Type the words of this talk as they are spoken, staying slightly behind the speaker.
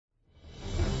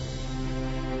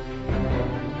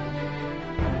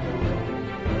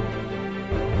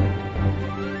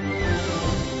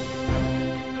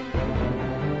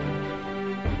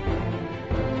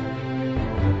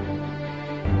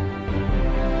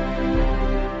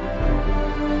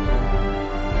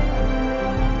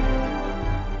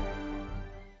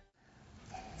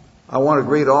I want to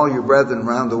greet all you brethren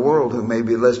around the world who may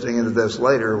be listening into this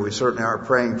later. We certainly are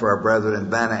praying for our brethren in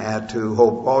Vanuatu.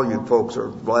 Hope all you folks are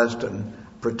blessed and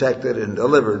protected and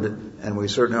delivered. And we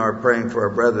certainly are praying for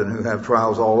our brethren who have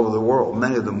trials all over the world.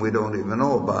 Many of them we don't even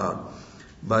know about.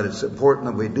 But it's important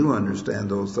that we do understand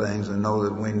those things and know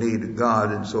that we need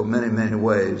God in so many, many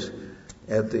ways.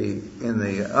 In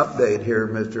the update here,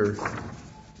 Mr.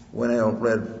 Winnell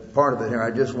read part of it here.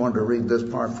 I just wanted to read this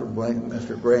part from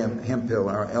Mr. Graham Hemphill,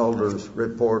 our elder's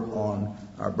report on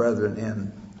our brethren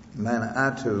in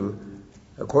Vanuatu.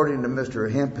 According to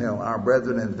Mr. Hemphill, our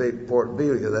brethren in Port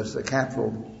Vila, that's the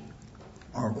capital,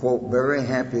 are, quote, very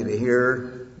happy to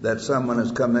hear that someone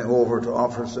is coming over to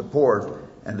offer support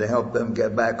and to help them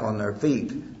get back on their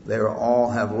feet. They all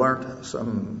have learnt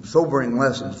some sobering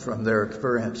lessons from their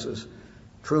experiences.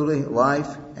 Truly, life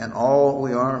and all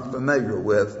we are familiar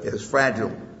with is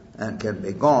fragile and can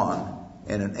be gone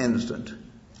in an instant.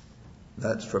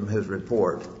 That's from his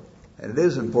report. And it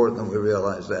is important that we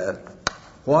realize that.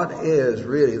 What is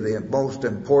really the most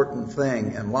important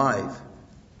thing in life?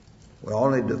 We all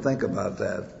need to think about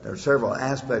that. There are several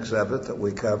aspects of it that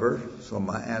we cover, so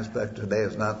my aspect today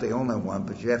is not the only one,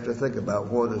 but you have to think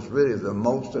about what is really the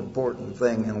most important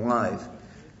thing in life.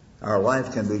 Our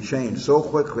life can be changed so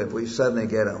quickly if we suddenly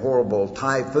get a horrible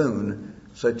typhoon,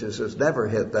 such as has never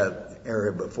hit that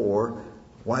area before,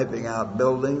 wiping out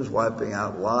buildings, wiping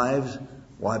out lives,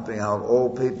 wiping out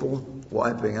old people,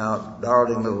 wiping out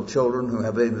darling little children who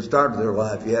haven't even started their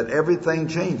life yet. Everything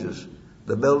changes.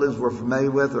 The buildings we're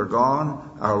familiar with are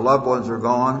gone. Our loved ones are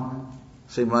gone.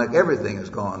 Seems like everything is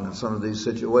gone in some of these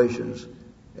situations.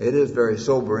 It is very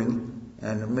sobering,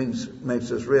 and it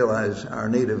makes us realize our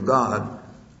need of God.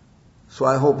 So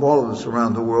I hope all of us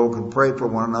around the world can pray for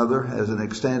one another as an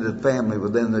extended family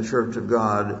within the Church of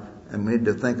God. And we need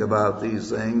to think about these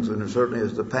things. And certainly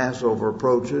as the Passover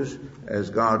approaches, as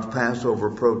God's Passover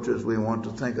approaches, we want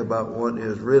to think about what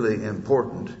is really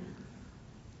important.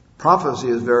 Prophecy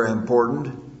is very important.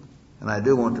 And I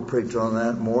do want to preach on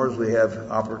that more as we have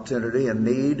opportunity and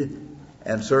need.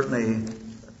 And certainly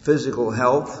physical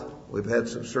health. We've had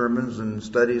some sermons and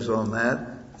studies on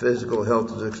that. Physical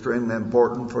health is extremely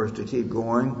important for us to keep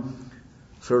going.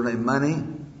 Certainly money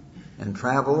and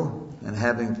travel and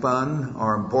having fun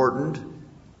are important,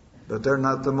 but they're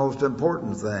not the most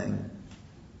important thing.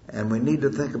 And we need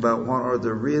to think about what are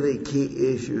the really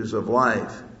key issues of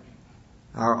life.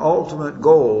 Our ultimate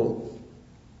goal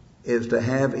is to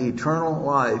have eternal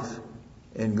life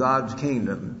in God's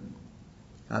kingdom.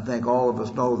 I think all of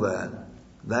us know that.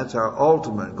 That's our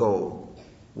ultimate goal.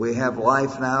 We have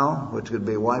life now, which could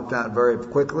be wiped out very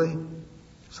quickly.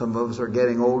 Some of us are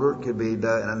getting older. It could be in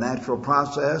a natural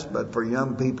process. But for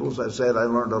young people, as I said, I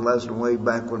learned a lesson way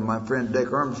back when my friend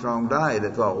Dick Armstrong died.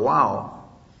 I thought, wow,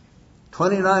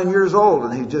 29 years old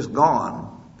and he's just gone.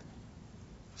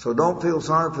 So don't feel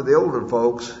sorry for the older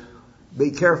folks.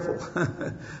 Be careful.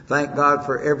 Thank God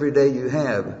for every day you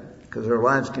have, because our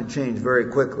lives can change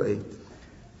very quickly.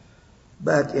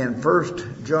 Back in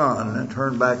 1 John, and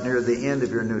turn back near the end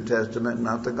of your New Testament,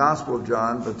 not the Gospel of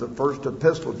John, but the first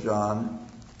epistle of John.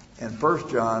 In 1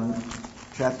 John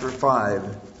chapter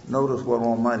 5, notice what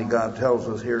Almighty God tells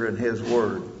us here in His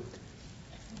Word.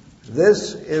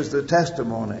 This is the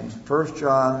testimony. 1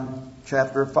 John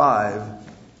chapter 5,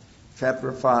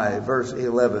 verse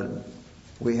 11.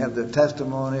 We have the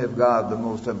testimony of God, the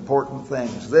most important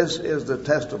things. This is the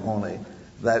testimony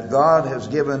that God has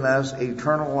given us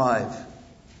eternal life.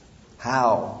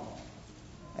 How?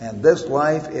 And this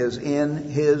life is in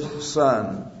His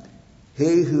Son.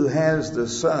 He who has the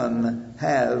Son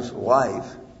has life.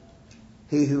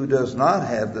 He who does not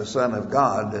have the Son of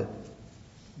God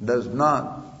does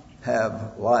not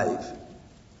have life.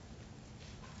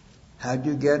 How do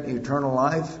you get eternal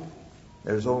life?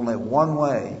 There's only one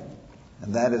way,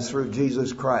 and that is through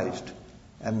Jesus Christ.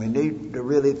 And we need to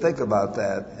really think about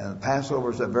that. And Passover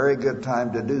is a very good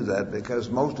time to do that, because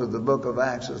most of the book of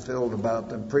Acts is filled about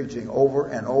them preaching over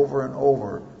and over and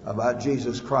over about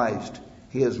Jesus Christ.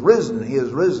 He is risen. He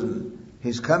is risen.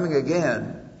 He's coming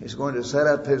again. He's going to set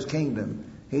up His kingdom.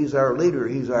 He's our leader.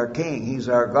 He's our king. He's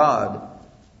our God.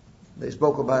 They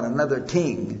spoke about another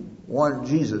king, one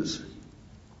Jesus.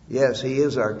 Yes, He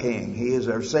is our king. He is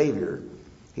our Savior.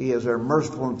 He is our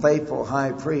merciful and faithful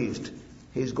high priest.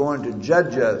 He's going to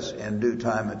judge us in due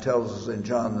time. It tells us in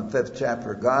John the 5th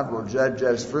chapter, God will judge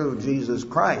us through Jesus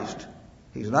Christ.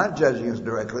 He's not judging us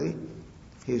directly.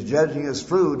 He's judging us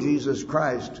through Jesus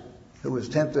Christ, who was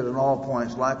tempted in all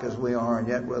points like as we are, and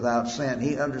yet without sin.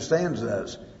 He understands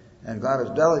us. And God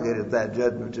has delegated that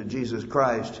judgment to Jesus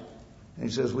Christ. And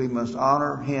He says we must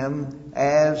honor Him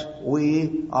as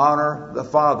we honor the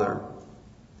Father.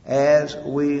 as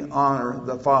we honor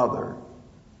the Father.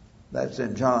 That's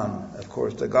in John, of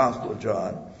course, the Gospel of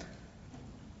John.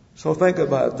 So think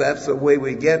about it. That's the way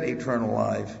we get eternal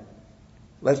life.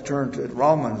 Let's turn to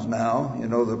Romans now. You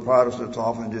know, the Protestants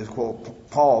often just quote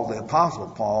Paul, the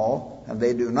Apostle Paul, and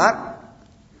they do not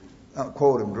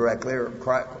quote him directly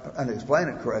and explain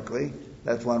it correctly.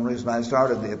 That's one reason I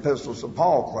started the Epistles of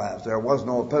Paul class. There was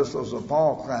no Epistles of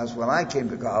Paul class when I came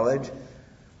to college,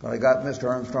 but I got Mr.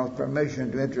 Armstrong's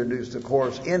permission to introduce the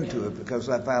course into it because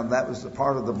I found that was the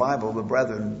part of the Bible the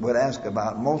brethren would ask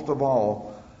about most of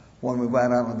all when we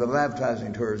went on the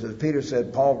baptizing tours. As Peter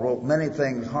said, Paul wrote many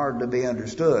things hard to be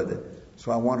understood,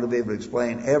 so I wanted to be able to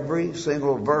explain every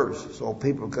single verse so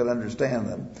people could understand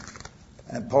them.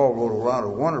 And Paul wrote a lot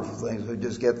of wonderful things. We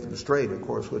just get them straight, of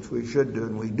course, which we should do,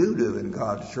 and we do in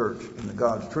God's church, in the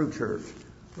God's true church.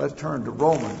 Let's turn to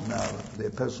Romans now, the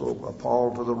epistle of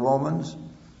Paul to the Romans,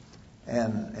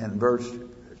 and verse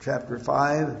chapter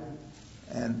 5,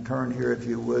 and turn here, if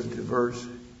you would, to verse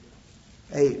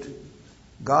 8.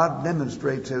 God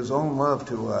demonstrates his own love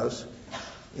to us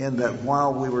in that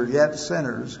while we were yet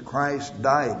sinners, Christ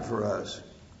died for us.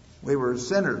 We were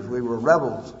sinners, we were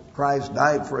rebels. Christ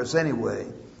died for us anyway.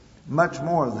 Much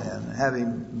more then,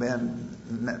 having been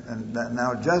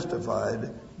now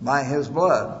justified by his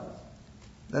blood.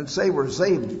 Then say we're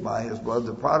saved by his blood.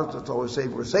 The Protestants always say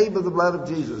we're saved by the blood of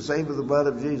Jesus, saved by the blood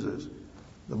of Jesus.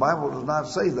 The Bible does not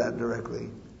say that directly.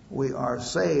 We are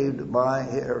saved by,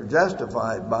 or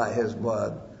justified by his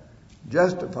blood.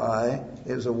 Justify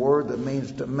is a word that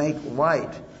means to make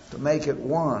right, to make it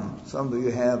one. Some of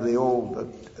you have the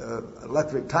old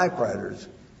electric typewriters,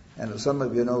 and some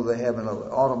of you know they have an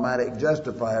automatic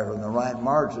justifier in the right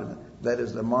margin. That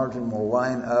is, the margin will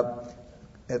line up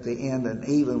at the end an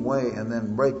even way and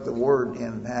then break the word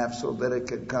in half so that it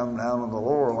could come down on the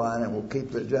lower line and will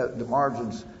keep the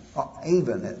margins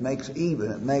even. It makes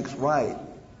even. It makes right.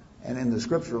 And in the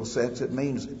scriptural sense, it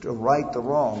means to right the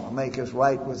wrong, to make us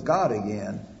right with God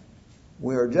again.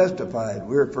 We are justified.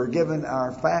 We're forgiven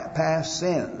our past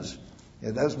sins.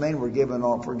 It doesn't mean we're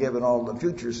forgiven all the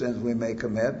future sins we may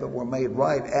commit, but we're made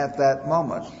right at that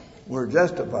moment. We're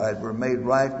justified. We're made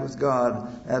right with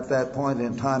God at that point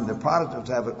in time. The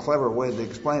Protestants have a clever way to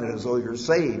explain it as though you're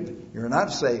saved. You're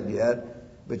not saved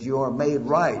yet, but you are made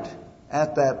right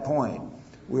at that point.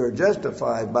 We are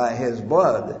justified by his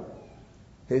blood.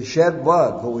 His shed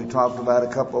blood, what we talked about a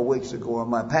couple of weeks ago in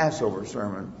my Passover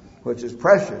sermon, which is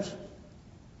precious.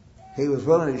 He was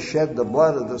willing to shed the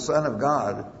blood of the Son of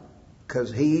God because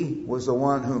he was the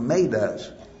one who made us.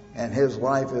 And his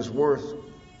life is worth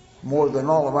more than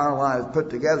all of our lives put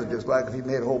together. Just like if he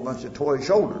made a whole bunch of toy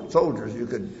soldiers, you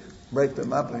could break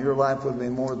them up and your life would be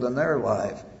more than their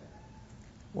life.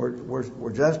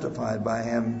 We're justified by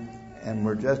him, and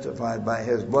we're justified by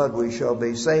his blood. We shall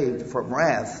be saved from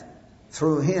wrath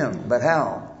through him. But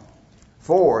how?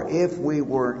 For if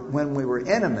when we were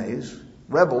enemies,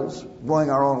 rebels, going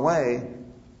our own way,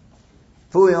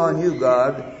 phooey on you,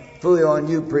 God, phooey on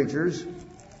you, preachers.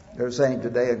 They're saying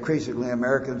today increasingly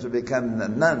Americans are becoming the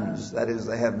nuns. That is,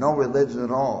 they have no religion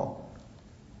at all.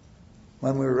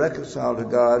 When we were reconciled to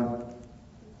God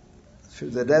through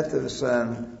the death of his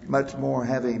Son, much more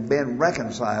having been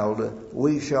reconciled,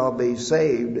 we shall be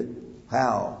saved.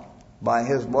 How? By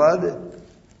his blood.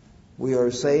 We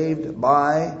are saved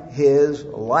by his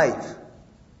life.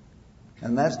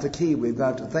 And that's the key we've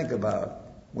got to think about.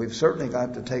 We've certainly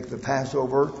got to take the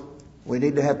Passover. We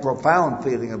need to have profound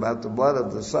feeling about the blood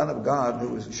of the Son of God who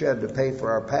was shed to pay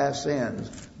for our past sins.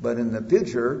 But in the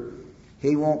future,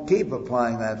 he won't keep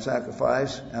applying that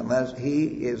sacrifice unless he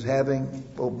is having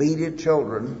obedient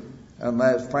children,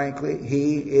 unless, frankly,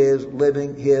 he is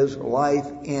living his life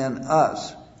in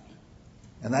us.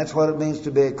 And that's what it means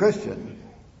to be a Christian.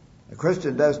 A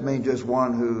Christian doesn't mean just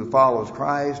one who follows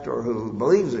Christ or who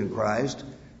believes in Christ.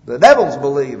 The devils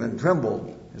believe and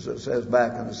tremble, as it says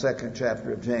back in the 2nd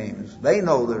chapter of James. They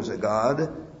know there's a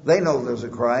God. They know there's a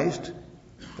Christ.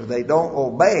 But they don't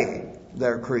obey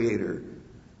their Creator.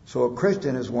 So a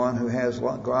Christian is one who has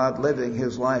God living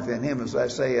his life in him. As I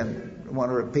say, and I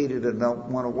want to repeat it and don't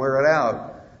want to wear it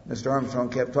out. Mr. Armstrong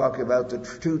kept talking about the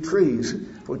two trees,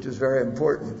 which is very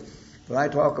important. But I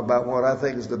talk about what I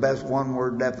think is the best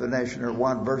one-word definition or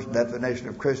one-verse definition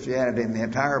of Christianity in the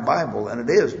entire Bible. And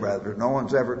it is, brother. No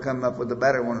one's ever come up with a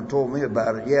better one and told me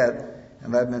about it yet.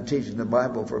 And I've been teaching the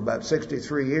Bible for about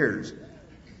 63 years.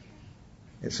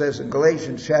 It says in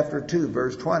Galatians chapter 2,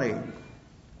 verse 20,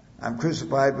 I'm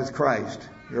crucified with Christ.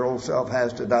 Your old self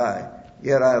has to die.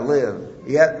 Yet I live.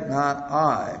 Yet not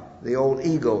I. The old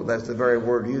ego, that's the very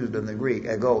word used in the Greek.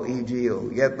 Ego, E-G-O.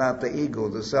 Yet not the ego,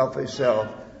 the selfish self,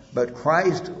 but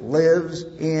Christ lives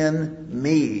in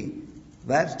me.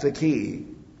 That's the key.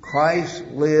 Christ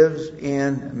lives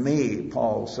in me,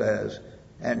 Paul says.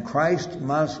 And Christ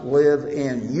must live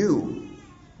in you,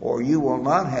 or you will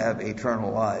not have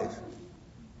eternal life.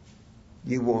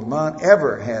 You will not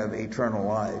ever have eternal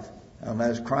life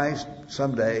unless Christ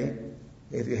someday,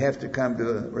 if you have to come to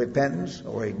a repentance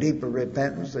or a deeper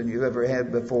repentance than you ever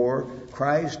had before,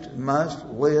 Christ must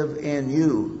live in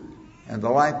you. And the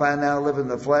life I now live in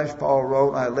the flesh, Paul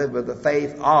wrote, I live with the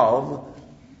faith of,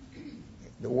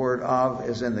 the word of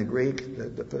is in the Greek,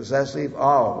 the possessive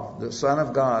of, the Son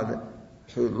of God,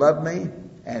 who loved me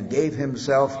and gave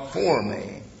himself for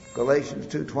me. Galatians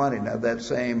 2:20. Now that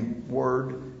same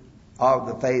word of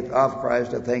the faith of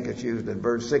Christ, I think it's used in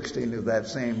verse 16 of that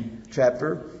same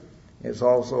chapter. It's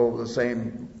also the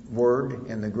same word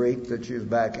in the Greek that's used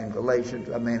back in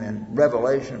in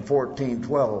Revelation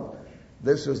 14:12.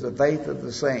 This is the faith of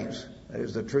the saints. That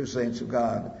is the true saints of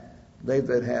God. They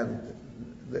that have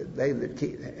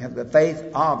the faith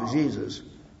of Jesus,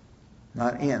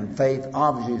 not in, faith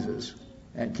of Jesus,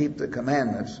 and keep the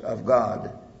commandments of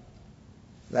God.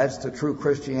 That's the true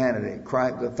Christianity.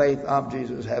 The faith of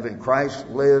Jesus, having Christ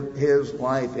live his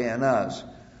life in us.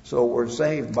 So we're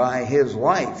saved by his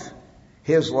life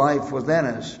within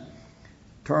us.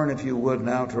 Turn, if you would,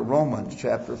 now to Romans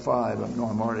chapter 5. I know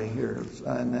I'm already here.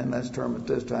 And then let's turn at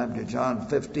this time to John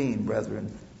 15,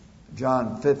 brethren.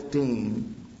 John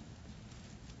 15.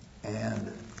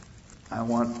 And I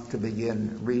want to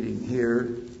begin reading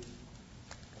here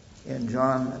in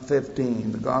John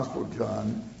 15, the Gospel of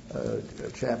John,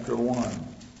 chapter 1.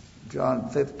 John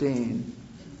 15.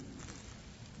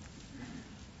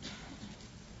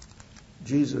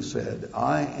 Jesus said,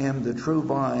 I am the true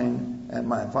vine, and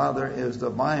my Father is the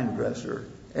vine dresser.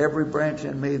 Every branch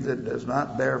in me that does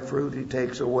not bear fruit, he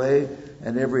takes away,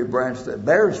 and every branch that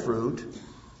bears fruit,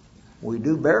 we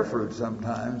do bear fruit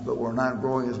sometimes, but we're not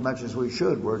growing as much as we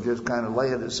should. We're just kind of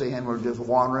Laodicean. We're just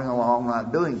wandering along,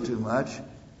 not doing too much.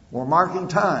 We're marking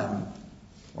time.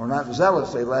 We're not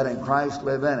zealously letting Christ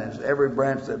live in us. Every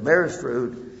branch that bears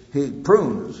fruit, he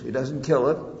prunes. He doesn't kill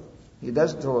it. He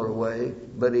doesn't throw it away,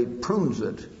 but he prunes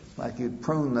it, like you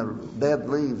prune the dead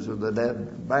leaves or the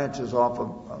dead branches off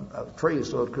a tree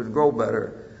so it could grow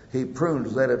better. He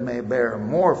prunes that it may bear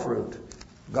more fruit.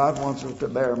 God wants us to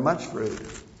bear much fruit.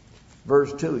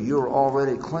 Verse 2, you are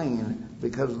already clean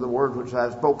because of the word which I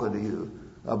have spoken to you.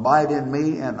 Abide in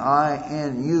me and I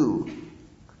in you.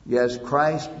 Yes,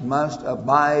 Christ must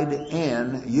abide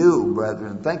in you,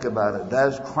 brethren. Think about it.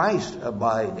 Does Christ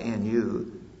abide in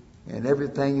you? In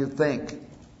everything you think,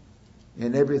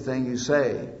 in everything you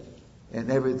say, in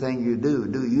everything you do.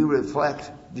 Do you reflect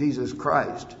Jesus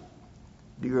Christ?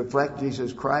 Do you reflect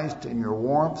Jesus Christ in your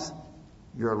warmth,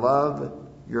 your love,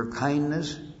 your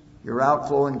kindness, your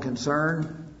outflowing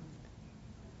concern?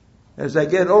 As I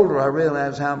get older, I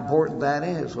realize how important that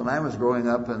is. When I was growing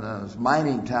up in a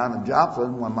mining town of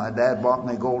Joplin, when my dad bought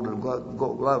me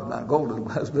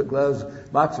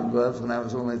boxing gloves, when I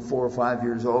was only 4 or 5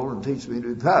 years old, and teach me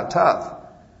to be tough.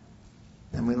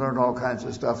 And we learned all kinds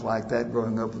of stuff like that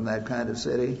growing up in that kind of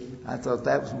city. I thought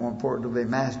that was more important, to be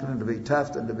masculine, to be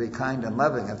tough, than to be kind and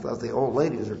loving. I thought the old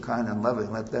ladies are kind and loving.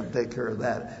 Let them take care of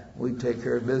that. We take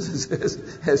care of business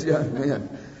as young men.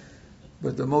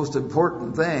 But the most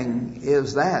important thing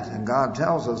is that, and God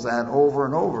tells us that over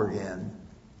and over again.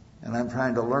 And I'm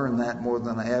trying to learn that more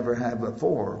than I ever have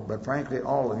before. But frankly,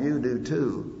 all of you do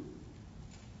too.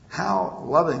 How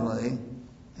lovingly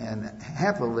and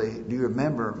happily do you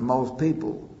remember most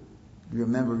people? Do you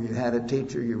remember you had a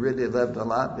teacher you really loved a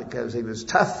lot because he was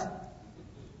tough?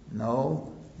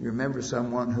 No. You remember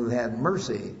someone who had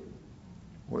mercy,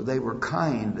 where they were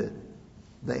kind.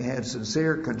 They had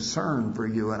sincere concern for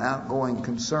you, an outgoing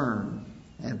concern,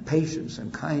 and patience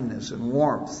and kindness and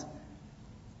warmth.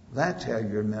 That's how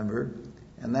you remember,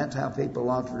 and that's how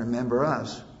people ought to remember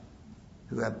us,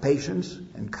 who have patience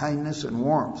and kindness and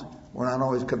warmth. We're not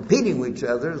always competing with each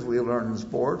other, as we learn in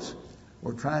sports.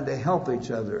 We're trying to help each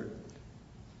other,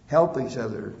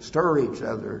 stir each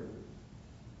other,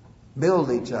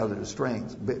 build each other's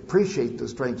strength, appreciate the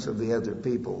strengths of the other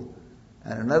people.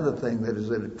 And another thing that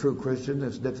is a true Christian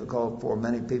that's difficult for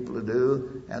many people to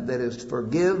do, and that is to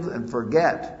forgive and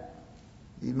forget.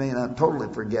 You may not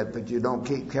totally forget, but you don't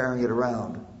keep carrying it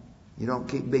around. You don't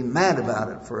keep being mad about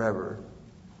it forever.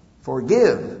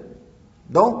 Forgive.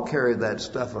 Don't carry that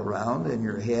stuff around in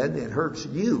your head. It hurts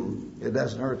you. It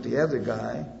doesn't hurt the other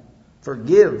guy.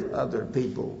 Forgive other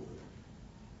people.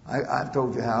 I've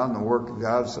told you how in the work of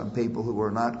God, some people who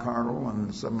were not carnal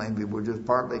and some maybe were just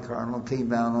partly carnal came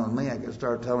down on me. I could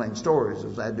start telling stories,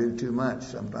 as I do too much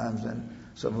sometimes, and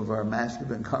some of our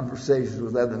masculine conversations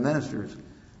with other ministers.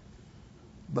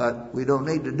 But we don't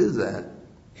need to do that.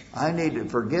 I need to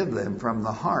forgive them from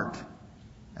the heart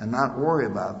and not worry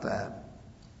about that.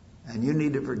 And you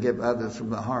need to forgive others from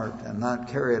the heart and not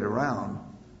carry it around.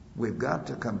 We've got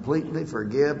to completely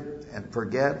forgive and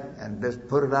forget and just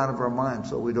put it out of our mind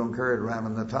so we don't carry it around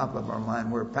on the top of our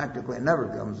mind where it practically never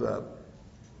comes up.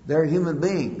 They're human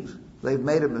beings. They've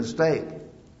made a mistake.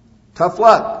 Tough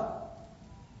luck.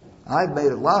 I've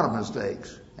made a lot of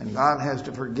mistakes, and God has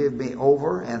to forgive me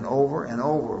over and over and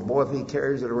over. Boy, if He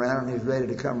carries it around and He's ready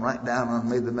to come right down on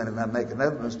me the minute I make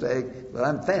another mistake, but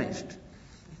I'm finished.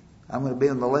 I'm going to be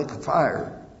in the lake of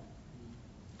fire.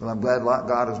 But I'm glad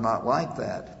God is not like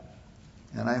that.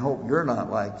 And I hope you're not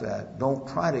like that. Don't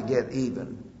try to get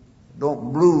even.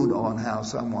 Don't brood on how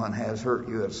someone has hurt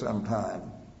you at some time.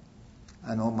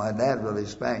 I know my dad really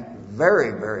spanked very,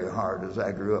 very hard as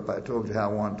I grew up. I told you how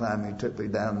one time he took me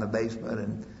down in the basement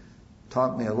and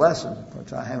taught me a lesson,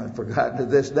 which I haven't forgotten to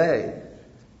this day.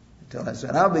 Until I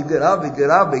said, I'll be good, I'll be good,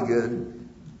 I'll be good.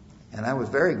 And I was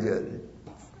very good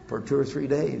for 2 or 3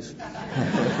 days.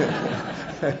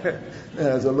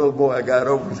 As a little boy, I got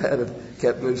over that and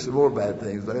kept doing some more bad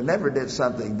things. But I never did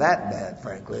something that bad,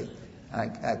 frankly.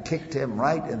 I kicked him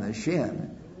right in the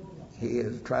shin. He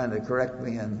is trying to correct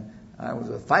me, and I was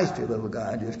a feisty little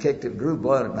guy. I just kicked him, drew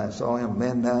blood, and I saw him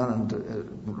bend down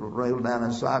and rail down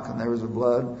his sock, and there was the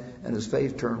blood, and his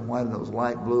face turned white, and those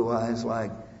light blue eyes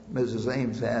like Mrs.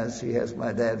 Ames has. She has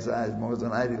my dad's eyes more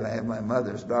than I do. I have my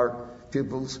mother's dark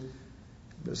pupils.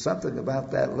 There's something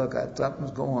about that look.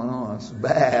 Something's going on. It's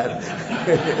bad.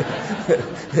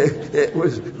 It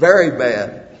was very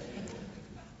bad.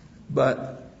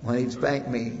 But when he'd spank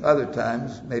me other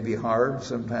times, maybe hard,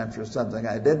 sometimes for something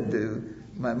I didn't do,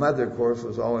 my mother, of course,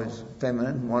 was always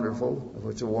feminine, wonderful,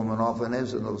 which a woman often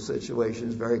is in those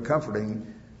situations, very comforting.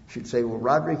 She'd say, well,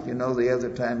 Roderick, you know the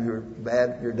other time your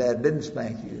dad didn't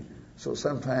spank you. So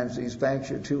sometimes he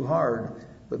spanks you too hard.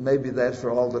 But maybe that's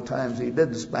for all the times he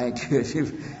didn't spank you.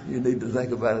 You need to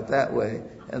think about it that way.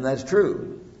 And that's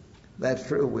true. That's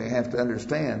true. We have to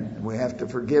understand. And we have to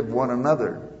forgive one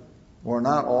another. We're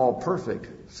not all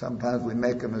perfect. Sometimes we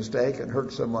make a mistake and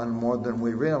hurt someone more than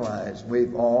we realize.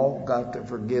 We've all got to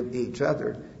forgive each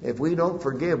other. If we don't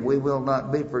forgive, we will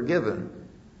not be forgiven.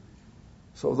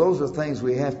 So those are things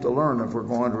we have to learn if we're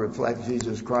going to reflect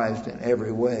Jesus Christ in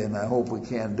every way. And I hope we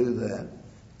can do that.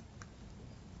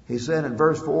 He said in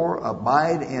verse 4,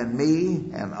 abide in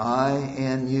me and I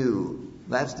in you.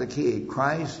 That's the key.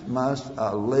 Christ must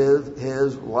live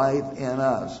His life in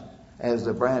us. As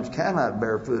the branch cannot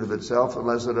bear fruit of itself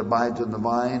unless it abides in the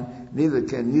vine, neither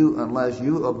can you unless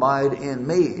you abide in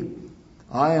me.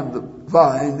 I am the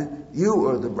vine, you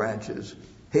are the branches.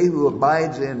 He who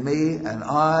abides in me and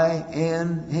I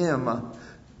in him.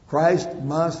 Christ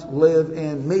must live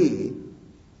in me.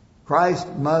 Christ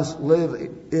must live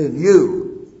in you.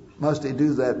 Must He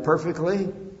do that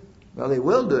perfectly? Well, He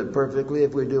will do it perfectly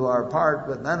if we do our part,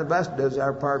 but none of us does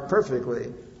our part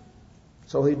perfectly.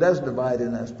 So He doesn't abide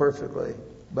in us perfectly.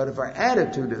 But if our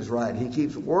attitude is right, He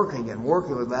keeps working and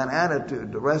working with that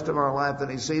attitude the rest of our life, and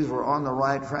He sees we're on the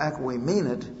right track. We mean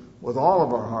it with all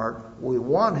of our heart. We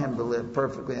want Him to live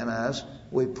perfectly in us.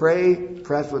 We pray,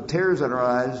 perhaps with tears in our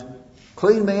eyes,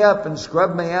 clean me up and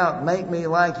scrub me out, make me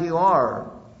like you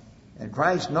are. And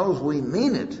Christ knows we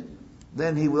mean it.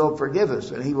 Then He will forgive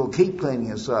us and He will keep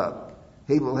cleaning us up.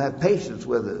 He will have patience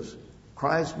with us.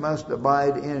 Christ must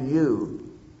abide in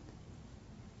you.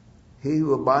 He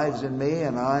who abides in me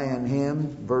and I in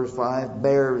Him, verse 5,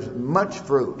 bears much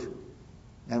fruit.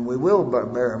 And we will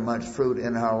bear much fruit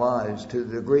in our lives to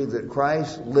the degree that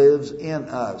Christ lives in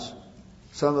us.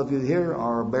 Some of you here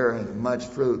are bearing much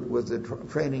fruit with the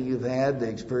training you've had, the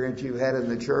experience you've had in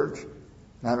the church.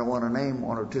 I don't want to name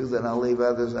one or two, then I'll leave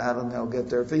others out and they'll get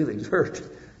their feelings hurt.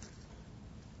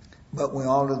 But we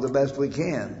all do the best we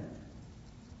can.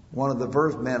 One of the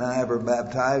first men I ever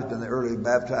baptized in the early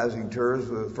baptizing tours,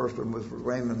 the first one was for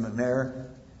Raymond McNair,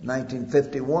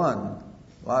 1951.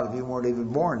 A lot of you weren't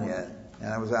even born yet.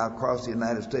 And I was out across the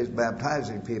United States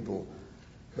baptizing people.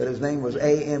 But his name was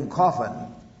A.M.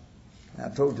 Coffin.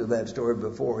 I've told you that story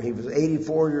before. He was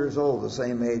 84 years old, the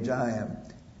same age I am.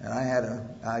 And I had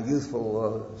a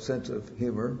youthful sense of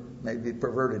humor, maybe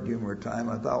perverted humor at time.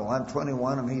 I thought, well, I'm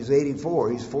 21 and he's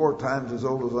 84. He's 4 times as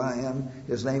old as I am.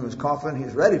 His name is Coffin.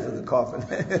 He's ready for the coffin.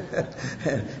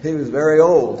 He was very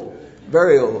old,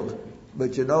 very old.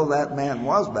 But you know, that man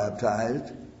was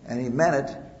baptized, and he meant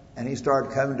it. And he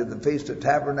started coming to the Feast of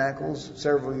Tabernacles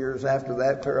several years after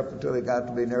that, clear up until he got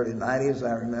to be nearly 90, as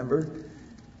I remember.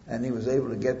 and he was able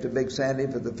to get to Big Sandy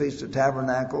for the Feast of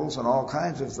Tabernacles and all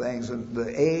kinds of things. And the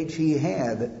age he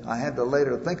had, I had to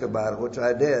later think about it, which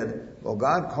I did. Well,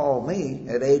 God called me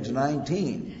at age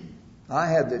 19. I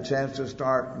had the chance to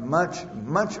start much,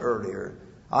 much earlier.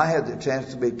 I had the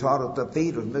chance to be taught at the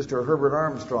feet of Mr. Herbert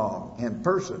Armstrong in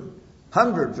person,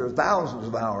 hundreds or thousands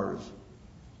of hours.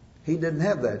 He didn't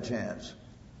have that chance.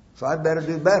 So I'd better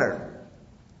do better.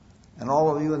 And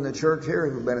all of you in the church here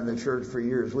who've been in the church for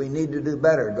years, we need to do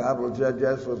better. God will judge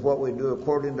us with what we do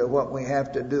according to what we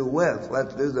have to do with.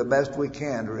 Let's do the best we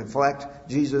can to reflect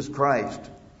Jesus Christ.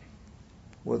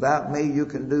 Without me, you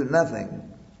can do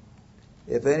nothing.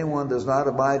 If anyone does not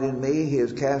abide in me, he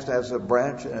is cast as a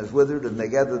branch and is withered, and they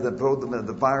gather them, throw them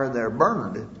into the fire, and they're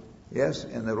burned. Yes,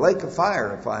 in the lake of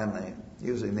fire, finally,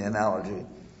 using the analogy.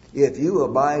 If you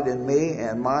abide in me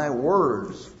and my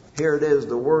words, here it is,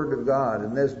 the Word of God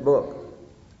in this book.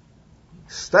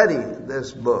 Study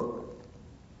this book.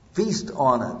 Feast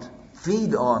on it.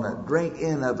 Feed on it. Drink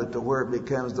in of it to where it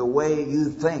becomes the way you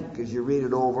think as you read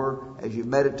it over, as you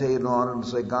meditate on it and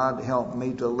say, God, help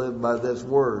me to live by this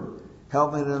Word.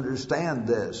 Help me to understand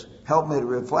this. Help me to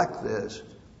reflect this.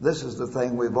 This is the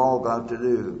thing we've all got to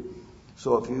do.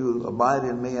 So if you abide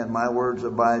in me and my words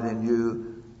abide in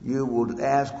you, you will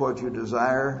ask what you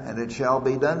desire, and it shall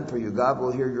be done for you. God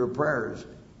will hear your prayers.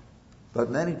 But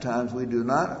many times we do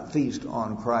not feast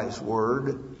on Christ's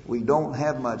Word. We don't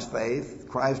have much faith.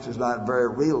 Christ is not very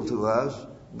real to us.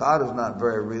 God is not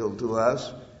very real to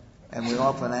us. And we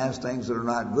often ask things that are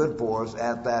not good for us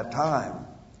at that time.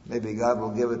 Maybe God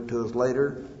will give it to us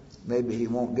later. Maybe He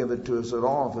won't give it to us at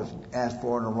all if it's asked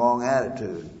for in a wrong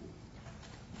attitude.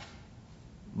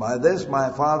 By this my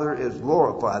Father is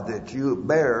glorified, that you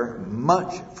bear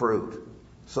much fruit,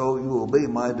 so you will be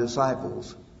my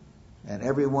disciples. And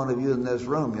every one of you in this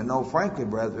room, you know, frankly,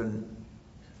 brethren,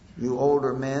 you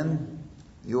older men,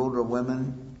 you older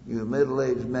women, you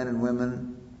middle-aged men and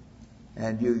women,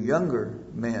 and you younger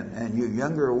men and you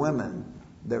younger women,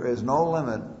 there is no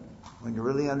limit, when you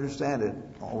really understand it,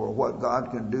 over what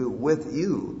God can do with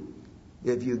you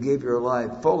if you give your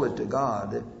life fully to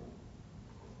God.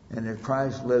 And if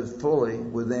Christ lives fully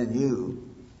within you,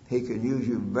 He can use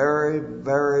you very,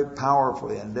 very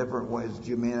powerfully in different ways that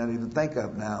you may not even think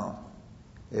of now.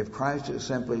 If Christ is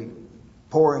simply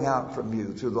pouring out from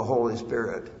you through the Holy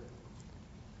Spirit,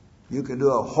 you can do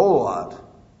a whole lot,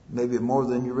 maybe more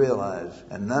than you realize.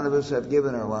 And none of us have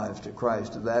given our lives to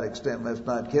Christ to that extent. Let's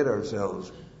not kid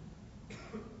ourselves.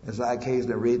 As I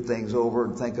occasionally read things over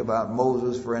and think about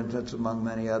Moses, for instance, among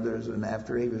many others, and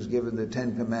after he was given the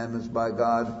 10 Commandments by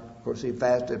God, of course he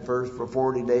fasted first for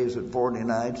 40 days and 40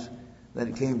 nights. Then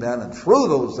he came down and threw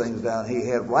those things down. He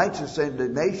had righteous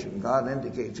indignation. God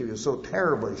indicates he was so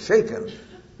terribly shaken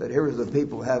that here was the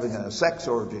people having a sex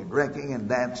orgy, drinking and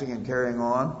dancing and carrying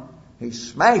on. He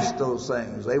smashed those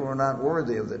things. They were not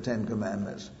worthy of the 10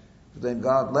 Commandments. But then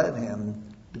God led him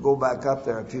to go back up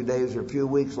there a few days or a few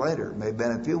weeks later. It may have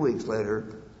been a few weeks later.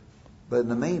 But in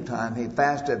the meantime, he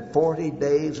fasted 40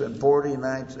 days and 40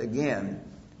 nights again.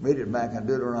 Read it back in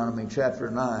Deuteronomy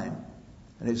chapter 9.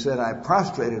 And he said, I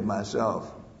prostrated myself.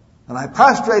 And I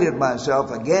prostrated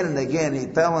myself again and again. He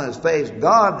fell on his face.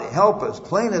 God, help us.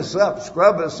 Clean us up.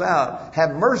 Scrub us out.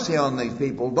 Have mercy on these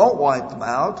people. Don't wipe them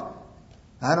out.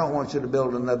 I don't want you to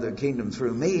build another kingdom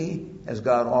through me, as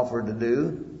God offered to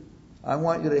do. I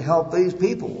want you to help these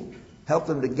people. Help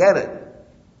them to get it.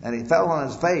 And he fell on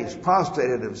his face,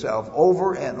 prostrated himself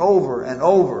over and over and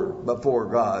over before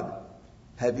God.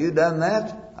 Have you done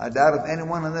that? I doubt if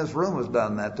anyone in this room has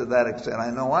done that to that extent. I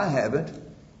know I haven't.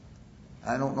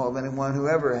 I don't know of anyone who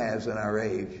ever has in our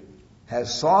age.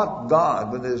 Has sought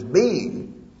God with his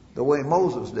being the way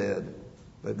Moses did.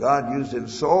 But God used him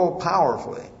so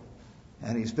powerfully.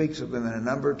 And he speaks of him in a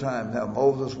number of times how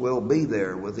Moses will be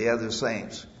there with the other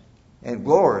saints in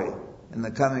glory in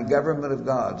the coming government of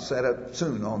God set up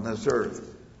soon on this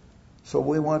earth. So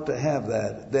we want to have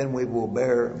that. Then we will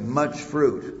bear much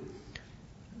fruit.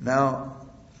 Now,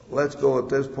 let's go at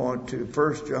this point to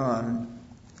 1 John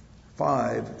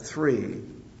 5:3.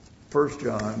 1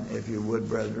 John, if you would,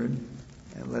 brethren.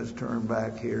 And let's turn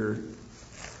back here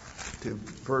to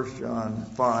 1 John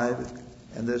 5.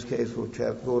 In this case, we'll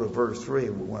go to verse 3.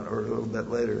 We went a little bit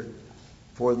later.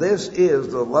 For this is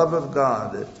the love of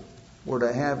God. We're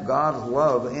to have God's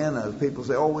love in us. People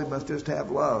say, oh, we must just have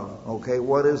love. Okay,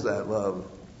 what is that love?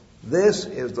 This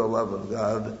is the love of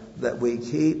God, that we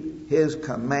keep His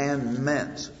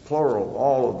commandments, plural,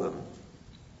 all of them.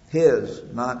 His,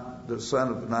 not the Son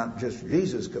of, not just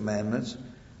Jesus' commandments,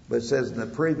 but it says in the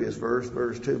previous verse,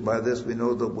 verse 2, by this we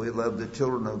know that we love the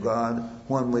children of God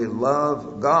when we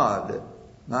love God,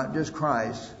 not just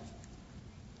Christ,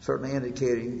 certainly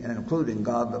indicating and including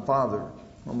God the Father.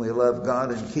 When we love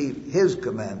God and keep His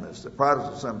commandments. The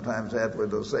Protestants sometimes have where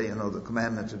they'll say, the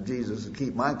commandments of Jesus and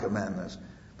keep my commandments.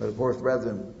 But of course,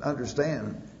 brethren,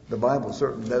 understand, the Bible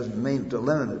certainly doesn't mean to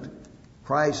limit it.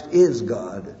 Christ is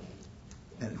God,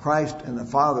 and Christ and the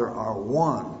Father are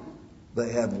one.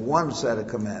 They have one set of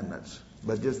commandments.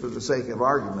 But just for the sake of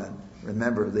argument,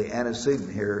 remember the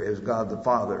antecedent here is God the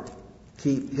Father.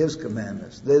 Keep His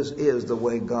commandments. This is the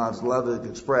way God's love is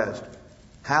expressed.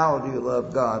 How do you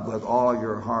love God? With all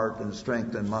your heart and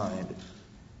strength and mind.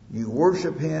 You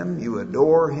worship Him, you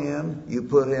adore Him, you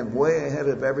put Him way ahead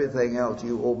of everything else.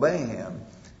 You obey Him,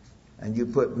 and you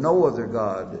put no other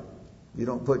God. You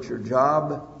don't put your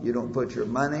job, you don't put your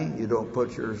money, you don't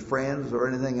put your friends or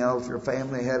anything else, your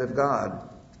family ahead of God.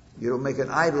 You don't make an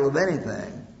idol of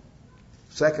anything.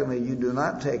 Secondly, you do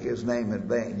not take His name in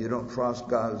vain. You don't toss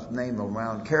God's name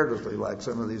around carelessly like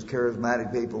some of these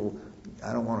charismatic people.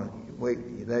 I don't want to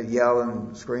they yell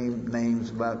and scream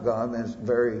names about God, and it's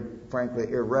very,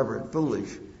 frankly, irreverent, foolish.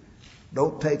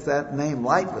 Don't take that name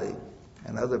lightly.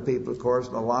 And other people, of course,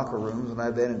 in the locker rooms, and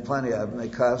I've been in plenty of them, they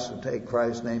cuss and take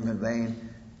Christ's name in vain,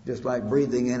 just like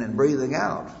breathing in and breathing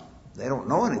out. They don't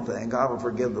know anything. God will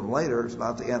forgive them later. It's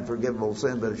not the unforgivable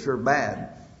sin, but it's sure bad.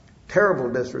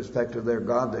 Terrible disrespect to their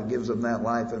God that gives them that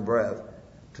life and breath,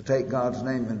 to take God's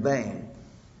name in vain.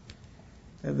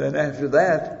 And then after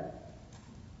that,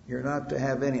 you're not to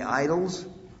have any idols,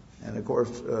 and of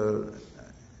course,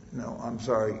 no, I'm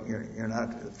sorry, you're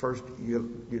not. First,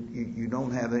 you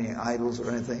don't have any idols or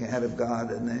anything ahead of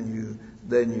God, and then you.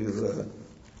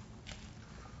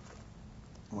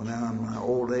 Well, now in my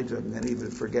old age, I can't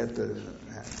even forget the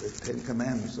Ten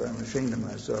Commandments. So I'm ashamed of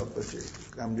myself,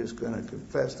 but I'm just going to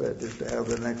confess that just to have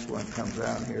the next one comes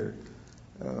out here.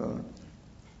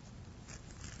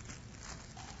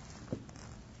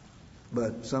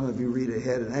 But some of you read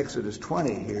ahead in Exodus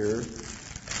 20 here,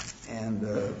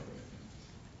 and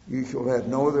you shall have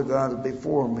no other gods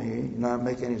before me, not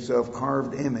make any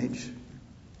self-carved image.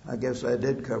 I guess I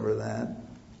did cover that.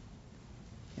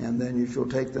 And then you shall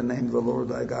take the name of the Lord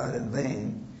thy God in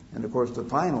vain. And of course the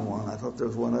final one, I thought there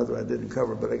was one other I didn't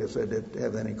cover, but I guess I didn't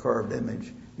have any carved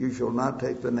image. You shall not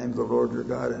take the name of the Lord your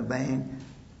God in vain.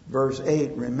 Verse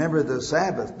 8, remember the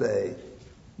Sabbath day.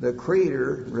 The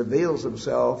Creator reveals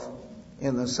Himself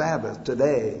in the Sabbath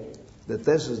today, that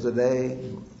this is the day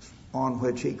on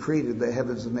which He created the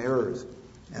heavens and the earth.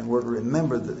 And we're to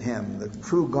remember Him, the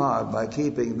true God, by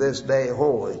keeping this day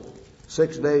holy.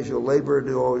 6 days you'll labor and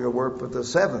do all your work, but the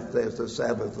seventh day is the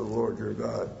Sabbath of the Lord your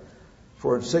God.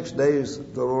 For in 6 days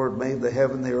the Lord made the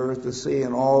heaven, the earth, the sea,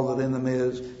 and all that in them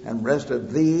is, and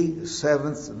rested the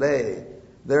seventh day.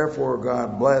 Therefore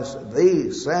God blessed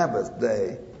the Sabbath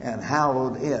day and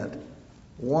hallowed it.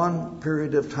 One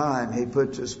period of time He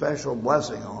puts a special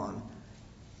blessing on.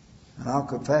 And I'll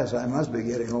confess, I must be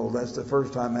getting old. That's the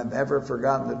first time I've ever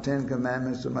forgotten the 10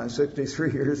 Commandments in my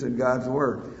 63 years in God's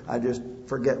Word. I just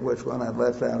forget which one I've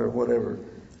left out or whatever.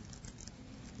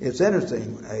 It's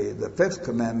interesting. The 5th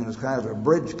commandment is kind of a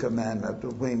bridge commandment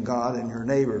between God and your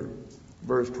neighbor.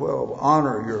 Verse 12,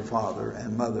 honor your father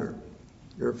and mother.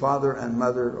 Your father and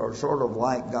mother are sort of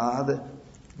like God.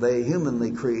 They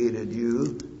humanly created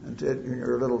you. Until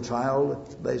you're a little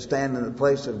child, they stand in the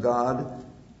place of God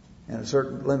in a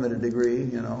certain limited degree,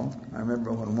 I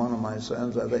remember when one of my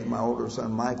sons, I think my older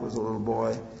son Mike was a little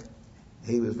boy,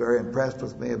 he was very impressed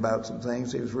with me about some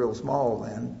things. He was real small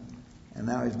then, and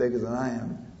now he's bigger than I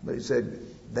am. But he said,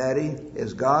 Daddy,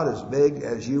 is God as big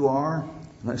as you are?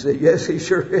 And I said, yes, He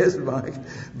sure is, Mike.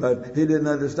 But he didn't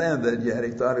understand that yet.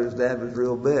 He thought his dad was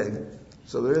real big.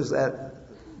 So there is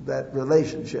that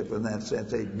relationship in that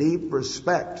sense, a deep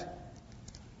respect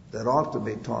that ought to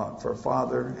be taught for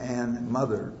father and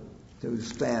mother who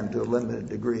stand to a limited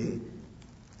degree.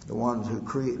 The ones who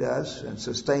create us and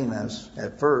sustain us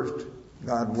at first,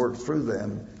 God works through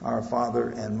them, our father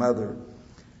and mother.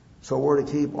 So we're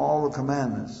to keep all the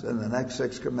commandments. And the next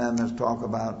 6 commandments talk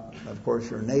about, of course,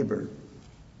 your neighbor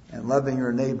and loving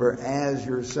your neighbor as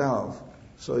yourself.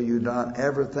 So you don't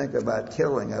ever think about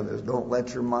killing others. Don't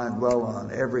let your mind dwell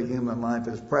on. Every human life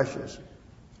is precious.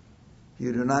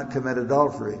 You do not commit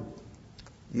adultery.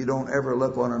 You don't ever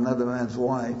look on another man's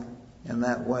wife in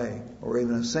that way, or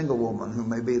even a single woman who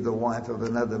may be the wife of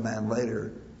another man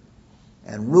later,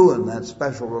 and ruin that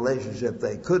special relationship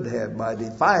they could have by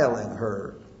defiling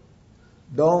her.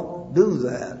 Don't do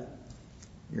that.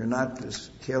 You're not to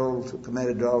kill, to commit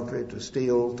adultery, to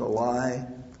steal, to lie,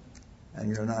 and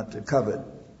you're not to covet.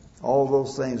 All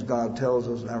those things God tells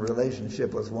us in our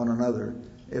relationship with one another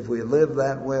if we live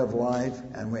that way of life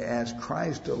and we ask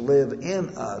Christ to live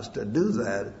in us to do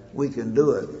that, we can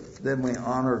do it. Then we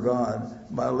honor God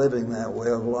by living that way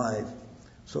of life.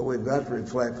 So we've got to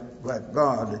reflect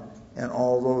God in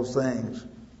all those things.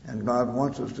 And God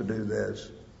wants us to do this.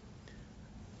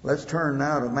 Let's turn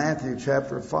now to Matthew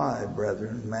chapter 5,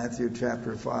 brethren. Matthew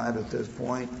chapter 5 at this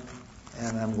point.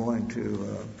 And I'm going to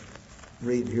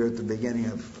read here at the beginning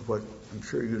of what I'm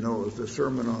sure you know is the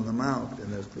Sermon on the Mount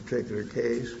in this particular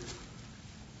case.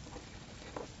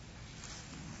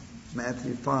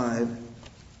 Matthew 5,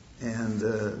 and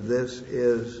this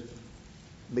is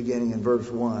beginning in verse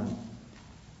 1.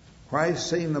 Christ,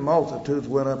 seeing the multitudes,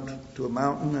 went up to a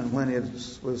mountain, and when he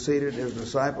was seated, his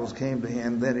disciples came to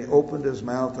him. Then he opened his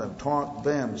mouth and taught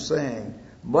them, saying,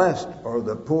 Blessed are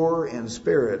the poor in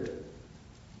spirit.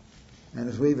 And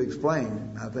as we've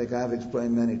explained, I think I've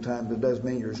explained many times, it doesn't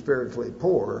mean you're spiritually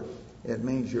poor. It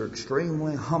means you're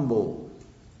extremely humble.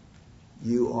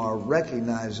 You are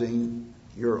recognizing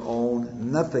your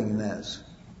own nothingness.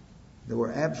 That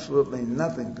we're absolutely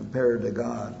nothing compared to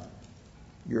God.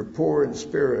 You're poor in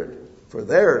spirit, for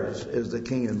theirs is the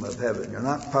kingdom of heaven. You're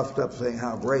not puffed up saying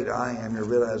how great I am. You're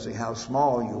realizing how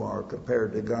small you are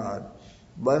compared to God.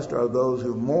 Blessed are those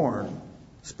who mourn,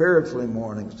 spiritually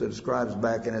mourning, as it describes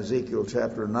back in Ezekiel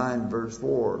chapter 9, verse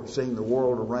 4, seeing the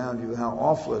world around you, how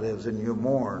awful it is, and you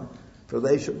mourn, for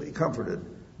they shall be comforted.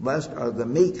 Blessed are the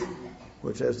meek,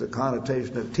 which has the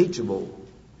connotation of teachable.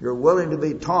 You're willing to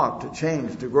be taught, to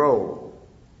change, to grow,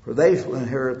 for they shall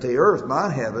inherit the earth,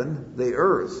 not heaven, the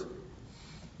earth.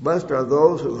 Blessed are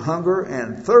those who hunger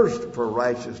and thirst for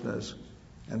righteousness.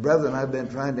 And brethren, I've been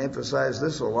trying to emphasize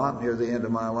this a lot near the end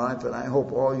of my life, and I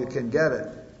hope all you can get it.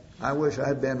 I wish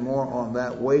I'd been more on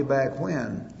that way back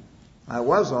when. I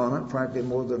was on it, frankly,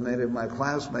 more than many of my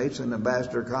classmates in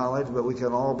Ambassador College, but we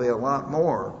can all be a lot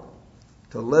more.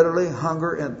 To literally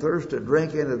hunger and thirst to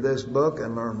drink into this book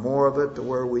and learn more of it to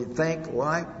where we think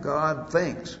like God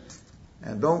thinks.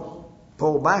 And don't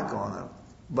pull back on it.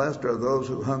 Blessed are those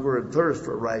who hunger and thirst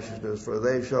for righteousness, for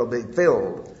they shall be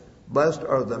filled. Blessed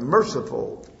are the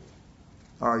merciful.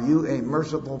 Are you a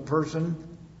merciful person?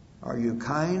 Are you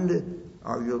kind?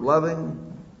 Are you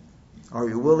loving? Are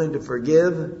you willing to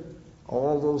forgive?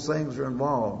 All those things are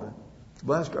involved.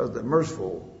 Blessed are the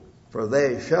merciful, for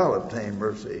they shall obtain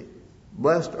mercy.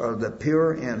 Blessed are the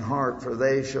pure in heart, for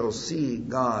they shall see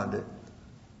God.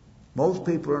 Most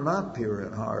people are not pure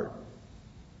in heart.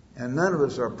 And none of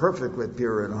us are perfectly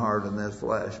pure in heart in this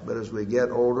flesh. But as we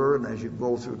get older and as you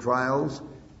go through trials,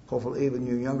 hopefully even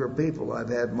you younger people, I've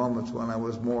had moments when I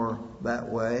was more that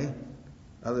way.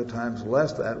 Other times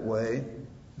less that way,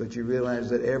 but you realize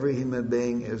that every human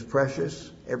being is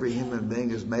precious. Every human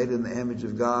being is made in the image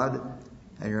of God,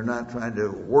 and you're not trying to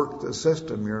work the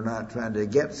system. You're not trying to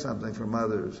get something from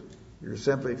others. You're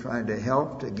simply trying to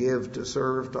help, to give, to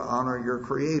serve, to honor your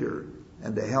Creator,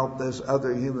 and to help this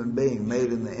other human being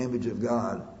made in the image of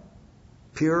God.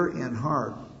 Pure in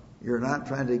heart. You're not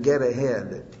trying to get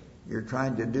ahead. You're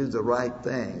trying to do the right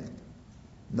thing.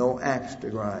 No axe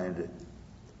to grind.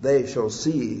 They shall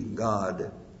see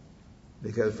God.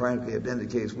 Because frankly, it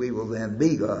indicates we will then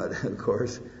be God, of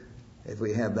course, if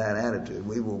we have that attitude.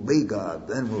 We will be God,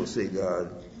 then we'll see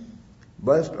God.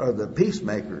 Blessed are the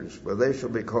peacemakers, for they shall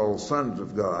be called sons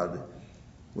of God.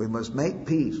 We must make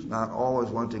peace, not always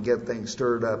want to get things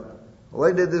stirred up. Well,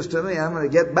 they did this to me, I'm going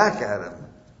to get back at them.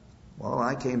 Well,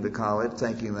 I came to college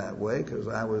thinking that way because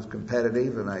I was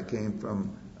competitive and I came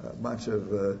from a bunch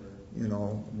of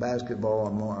basketball.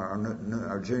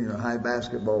 Our junior high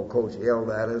basketball coach yelled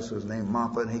at us. His name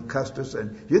Moppet. He cussed us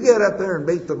and you get up there and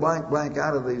beat the blank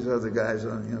out of these other guys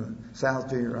on South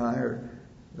Junior High or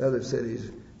other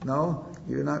cities. No,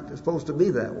 you're not supposed to be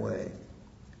that way.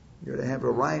 You're to have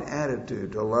a right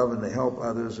attitude to love and to help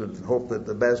others and hope that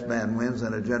the best man wins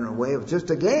in a general way. It's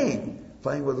just a game,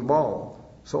 playing with the ball.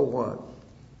 So what?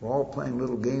 We're all playing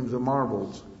little games of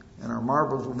marbles, and our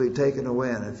marbles will be taken away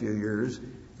in a few years.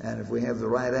 And if we have the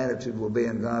right attitude, we'll be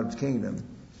in God's kingdom.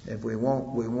 If we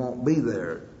won't be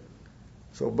there.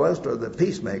 So blessed are the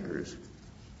peacemakers.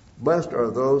 Blessed are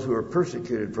those who are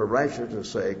persecuted for righteousness'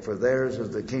 sake, for theirs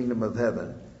is the kingdom of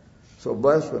heaven. So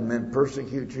blessed when men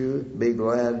persecute you, be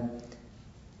glad.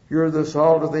 You're the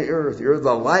salt of the earth. You're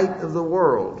the light of the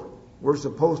world. We're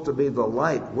supposed to be the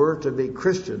light. We're to be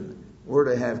Christian.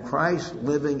 We're to have Christ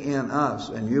living in us.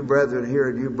 And you brethren here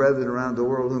and you brethren around the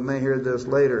world who may hear this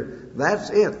later,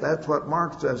 that's it. That's what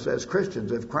marks us as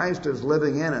Christians. If Christ is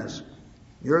living in us,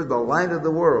 you're the light of the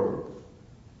world.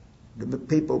 Do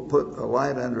people put a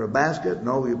light under a basket?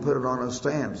 No, you put it on a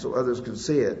stand so others can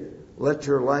see it. Let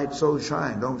your light so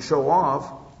shine. Don't show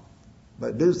off,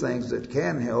 but do things that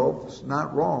can help. It's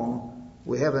not wrong.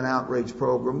 We have an outreach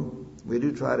program. We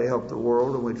do try to help the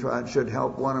world, and we should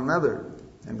help one another.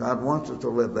 And God wants us to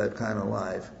live that kind of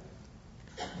life.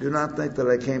 Do not think that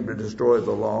I came to destroy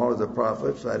the law or the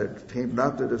prophets. I came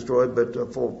not to destroy, but to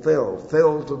fulfill.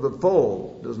 Fill to the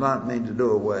full does not mean to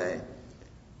do away.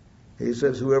 He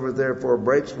says, whoever therefore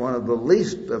breaks one of the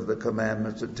least of the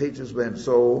commandments and teaches men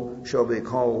so shall be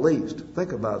called least.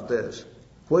 Think about this.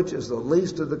 Which is the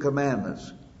least of the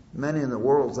commandments? Many in the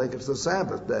world think it's the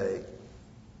Sabbath day.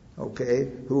 Okay,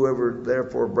 whoever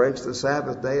therefore breaks the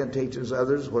Sabbath day and teaches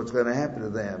others, what's going to happen to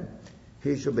them?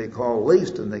 He shall be called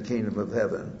least in the kingdom of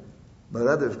heaven. But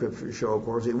other scriptures show, of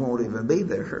course, he won't even be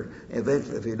there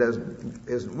eventually if he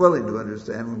isn't willing to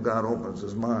understand when God opens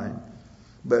his mind.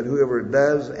 But whoever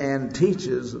does and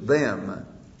teaches them,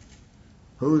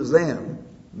 who's them?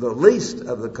 The least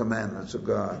of the commandments of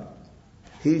God,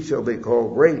 he shall be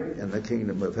called great in the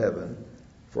kingdom of heaven.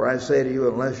 For I say to you,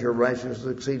 unless your righteousness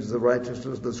exceeds the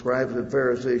righteousness of the scribes and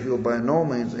Pharisees, you'll by no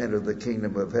means enter the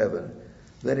kingdom of heaven.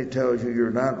 Then he tells you you're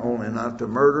not only not to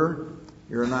murder,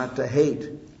 you're not to hate.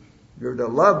 You're to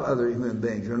love other human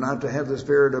beings. You're not to have the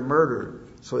spirit of murder.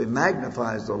 So he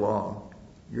magnifies the law.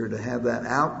 You're to have that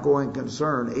outgoing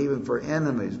concern even for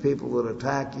enemies, people that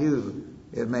attack you.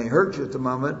 It may hurt you at the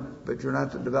moment, but you're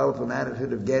not to develop an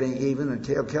attitude of getting even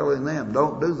and killing them.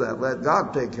 Don't do that. Let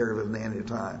God take care of it in the end of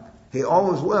time. He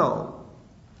always will.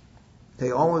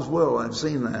 He always will. I've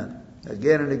seen that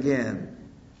again and again.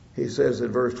 He says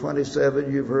in verse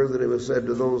 27, you've heard that it was said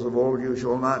to those of old, you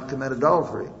shall not commit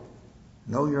adultery.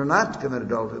 No, you're not to commit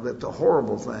adultery. That's a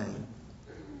horrible thing.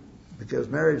 Because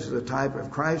marriage is a type of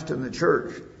Christ in the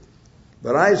church.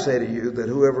 But I say to you that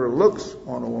whoever looks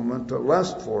on a woman to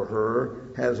lust for her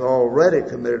has already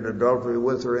committed adultery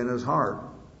with her in his heart.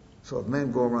 So if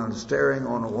men go around staring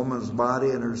on a woman's body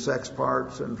and her sex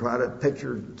parts and try to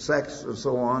picture sex and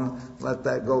so on, let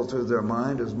that go through their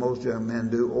mind, as most young men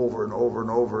do over and over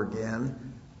and over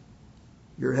again,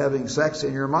 you're having sex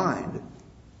in your mind.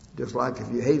 Just like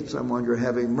if you hate someone, you're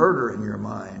having murder in your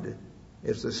mind.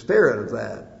 It's the spirit of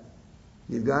that.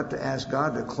 You've got to ask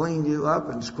God to clean you up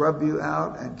and scrub you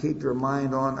out and keep your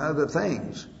mind on other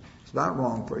things. It's not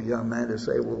wrong for a young man to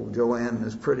say, well, Joanne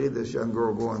is pretty, this young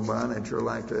girl going by, and I'd sure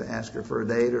like to ask her for a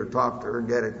date or talk to her and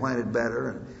get acquainted better,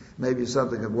 and maybe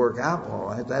something could work out all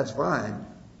right. That's fine.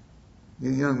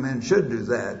 You young men should do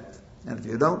that. And if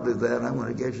you don't do that, I'm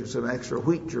going to get you some extra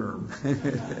wheat germ.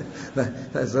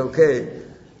 That's okay.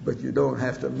 But you don't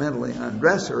have to mentally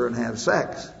undress her and have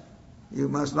sex. You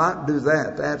must not do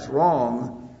that. That's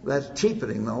wrong. That's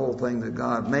cheapening the whole thing that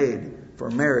God made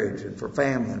for marriage and for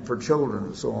family and for children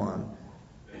and so on.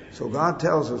 So God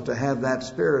tells us to have that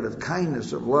spirit of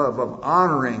kindness, of love, of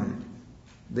honoring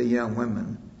the young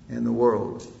women in the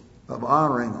world, of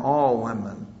honoring all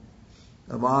women,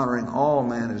 of honoring all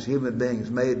men as human beings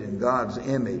made in God's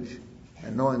image,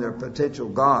 and knowing their potential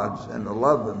gods, and to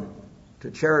love them,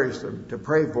 to cherish them, to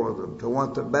pray for them, to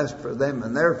want the best for them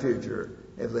in their future.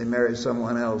 If they marry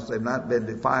someone else, they've not been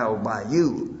defiled by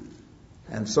you,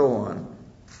 and so on.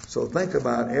 So think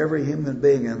about every human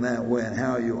being in that way and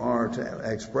how you are to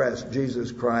express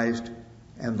Jesus Christ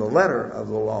and the letter of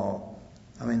the law.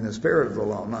 I mean the spirit of the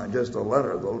law, not just the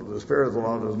letter. The spirit of the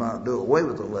law does not do away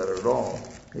with the letter at all.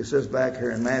 He says back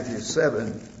here in Matthew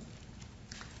 7,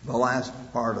 the last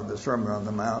part of the Sermon on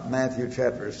the Mount, Matthew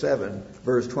chapter 7,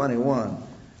 verse 21.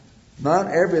 Not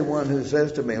everyone who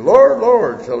says to me, Lord,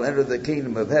 Lord, shall enter the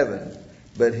kingdom of heaven,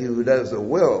 but he who does the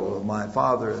will of my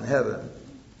Father in heaven.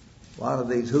 A lot of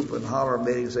these hoop and holler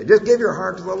meetings say, just give your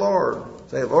heart to the Lord.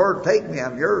 Say, Lord, take me,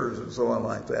 I'm yours, and so on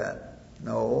like that.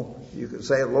 No, you can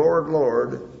say, Lord,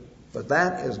 Lord, but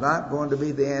that is not going to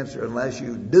be the answer unless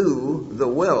you do the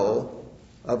will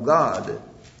of God.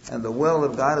 And the will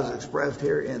of God is expressed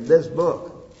here in this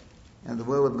book. And the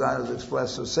will of God is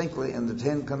expressed succinctly in the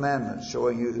Ten Commandments,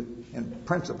 showing you in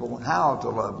principle how to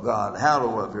love God, how to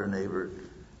love your neighbor.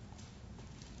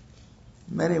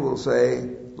 Many will say,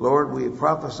 Lord, we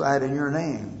prophesied in your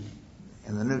name.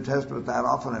 In the New Testament, that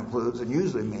often includes and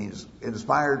usually means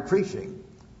inspired preaching.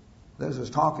 This is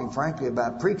talking, frankly,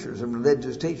 about preachers and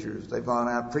religious teachers. They've gone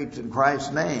out preaching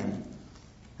Christ's name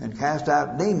and cast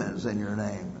out demons in your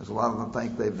name, as a lot of them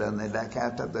think they've done. They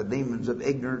cast out the demons of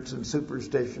ignorance and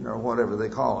superstition or whatever they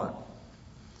call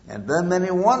it. And done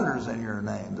many wonders in your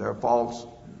name. They're false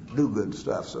do-good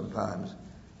stuff sometimes.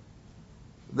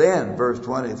 Then, verse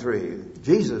 23,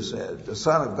 Jesus said, the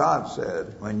Son of God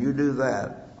said, when you do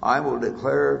that, I will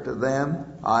declare to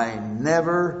them, I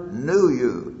never knew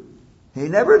you. He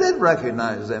never did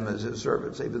recognize them as his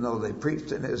servants, even though they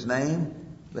preached in his name.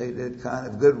 They did kind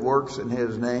of good works in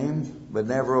His name, but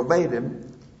never obeyed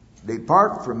Him.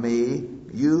 Depart from me,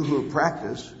 you who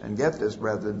practice, and get this,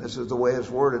 brethren, this is the way it's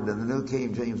worded in the New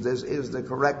King James. This is the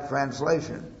correct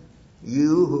translation.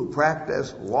 You who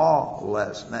practice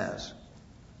lawlessness.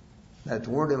 That's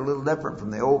worded a little different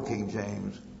from the Old King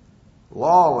James.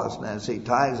 Lawlessness, he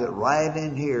ties it right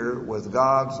in here with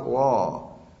God's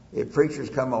law. If preachers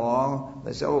come along,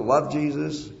 they say, oh, love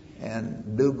Jesus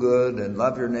and do good and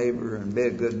love your neighbor and be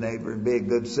a good neighbor and be a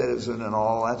good citizen and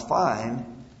all, that's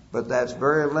fine, but that's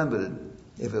very limited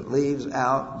if it leaves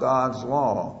out God's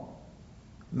law.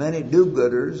 Many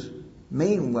do-gooders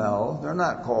mean well. They're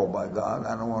not called by God.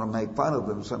 I don't want to make fun of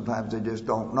them. Sometimes they just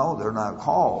don't know they're not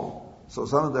called. So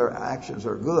some of their actions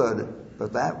are good,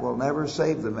 but that will never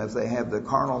save them if they have the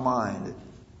carnal mind.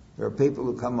 There are people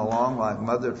who come along like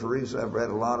Mother Teresa. I've read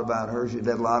a lot about her. She did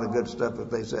a lot of good stuff, but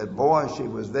they said, boy, she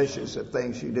was vicious at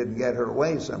things she didn't get her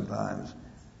way sometimes.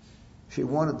 She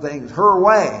wanted things her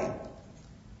way.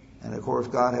 And of course,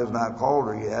 God has not called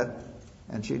her yet,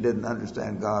 and she didn't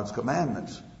understand God's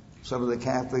commandments. Some of the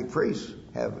Catholic priests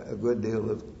have a good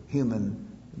deal of human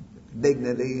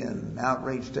dignity and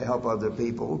outreach to help other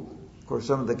people. Of course,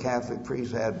 some of the Catholic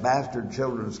priests had bastard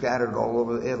children scattered all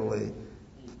over Italy.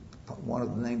 One of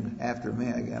them named after me,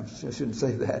 I guess. I shouldn't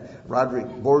say that. Roderick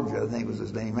Borgia, I think was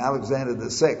his name. Alexander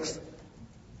VI.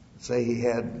 Say he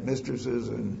had mistresses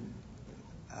and,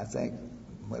 I think,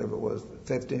 whatever it was,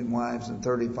 15 wives and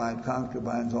 35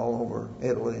 concubines all over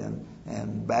Italy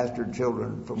and bastard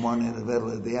children from one end of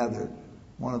Italy to the other.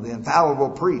 One of the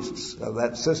infallible priests of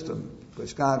that system,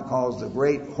 which God calls the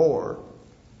great whore.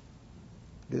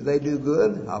 Did they do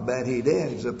good? I'll bet he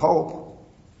did. He's a pope.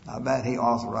 I bet he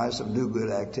authorized some do-good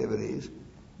activities.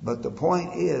 But the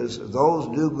point is, those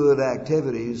do-good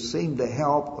activities seem to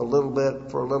help a little bit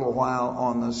for a little while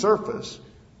on the surface.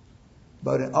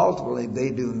 But ultimately, they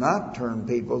do not turn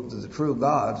people to the true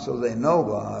God so they know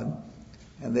God.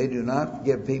 And they do not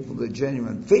give people the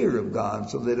genuine fear of God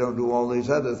so they don't do all these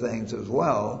other things as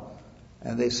well.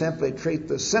 And they simply treat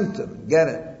the symptom. Get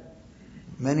it?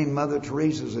 Many Mother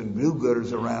Teresas and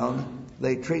do-gooders around,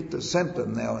 they treat the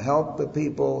symptom. They'll help the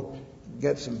people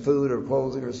get some food or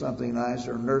clothing or something nice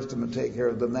or nurse them and take care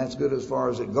of them. That's good as far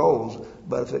as it goes.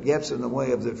 But if it gets in the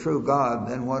way of the true God,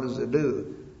 then what does it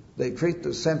do? They treat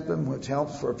the symptom, which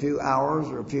helps for a few hours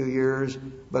or a few years,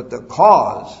 but the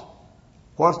cause,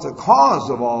 what's the cause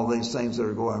of all these things that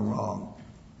are going wrong?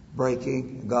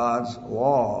 Breaking God's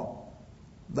law.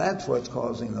 That's what's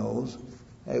causing those.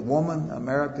 A woman,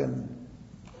 American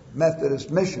Methodist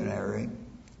missionary,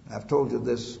 I've told you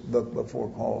this book before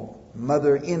called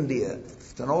Mother India.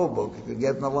 It's an old book you could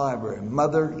get in the library.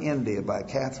 Mother India by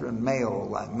Catherine Mayo,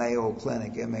 like Mayo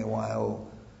Clinic, M-A-Y-O.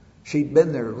 She'd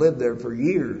been there, lived there for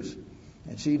years.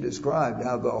 And she described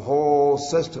how the whole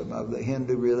system of the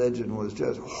Hindu religion was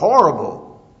just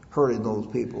horrible, hurting those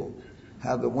people.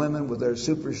 How the women with their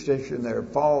superstition, their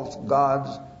false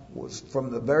gods, was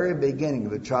from the very beginning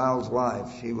of the child's life,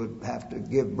 she would have to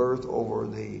give birth over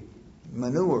the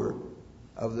manure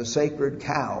of the sacred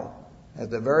cow.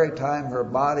 At the very time her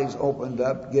body's opened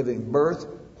up giving birth,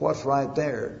 what's right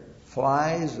there?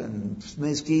 Flies and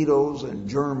mosquitoes and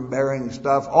germ-bearing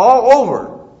stuff all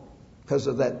over because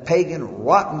of that pagan,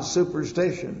 rotten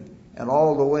superstition. And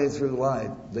all the way through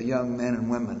life, the young men and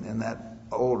women in that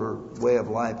older way of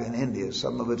life in India,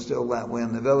 some of it's still that way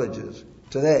in the villages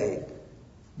today,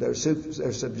 they're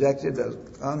subjected to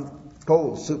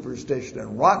untold superstition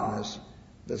and rottenness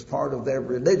that's part of their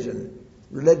religion.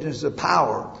 Religion is a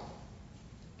power.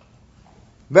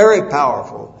 Very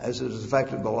powerful as it has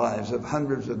affected the lives of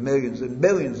hundreds of millions and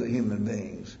billions of human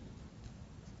beings.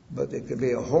 But it could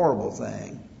be a horrible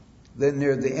thing. Then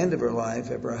near the end of her life,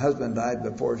 if her husband died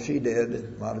before she did,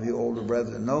 a lot of you older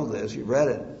brethren know this, you read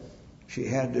it, she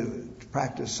had to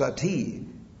practice sati.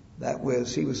 That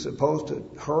was, she was supposed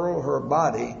to hurl her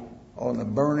body on the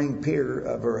burning pyre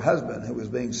of her husband who was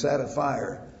being set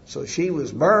afire. So she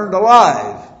was burned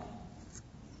alive.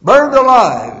 Burned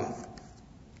alive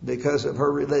because of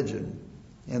her religion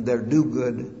and their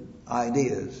do-good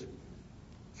ideas.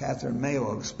 Catherine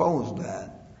Mayo exposed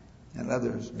that, and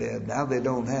others did. Now they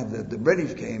don't have that. The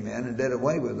British came in and did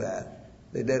away with that.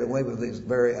 They did away with these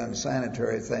very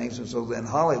unsanitary things, and so then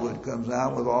Hollywood comes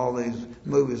out with all these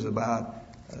movies about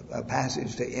a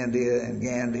passage to India and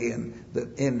Gandhi, and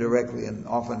that indirectly and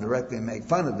often directly make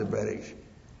fun of the British.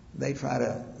 They try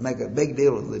to make a big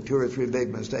deal of the 2 or 3 big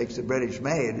mistakes the British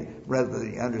made rather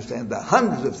than understand the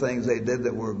hundreds of things they did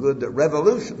that were good, that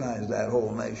revolutionized that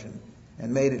whole nation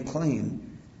and made it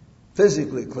clean,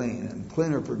 physically clean and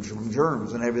cleaner from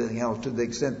germs and everything else to the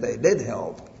extent they did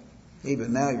help.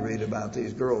 Even now you read about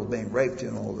these girls being raped,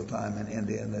 all the time in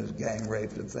India, and there's gang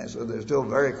rape and things. So they're still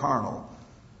very carnal.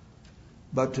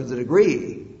 But to the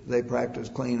degree they practice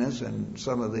cleanness, and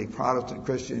some of the Protestant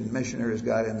Christian missionaries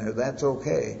got in there, that's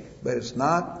okay. But it's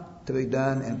not to be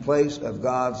done in place of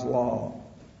God's law.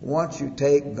 Once you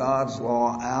take God's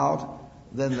law out,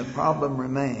 then the problem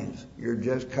remains. You're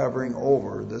just covering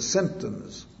over the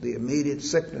symptoms, the immediate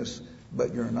sickness,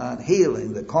 but you're not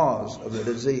healing the cause of the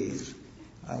disease.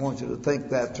 I want you to think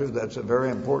that through. That's a very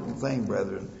important thing,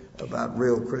 brethren, about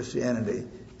real Christianity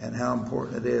and how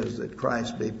important it is that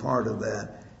Christ be part of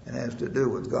that. It has to do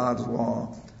with God's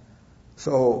law.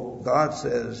 So God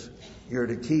says you're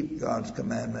to keep God's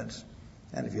commandments.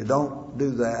 And if you don't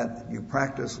do that, you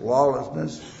practice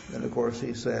lawlessness, then of course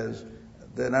he says,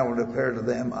 then I will declare to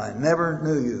them, I never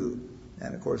knew you.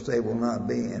 And of course they will not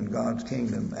be in God's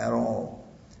kingdom at all.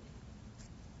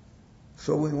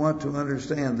 So we want to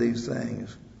understand these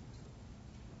things.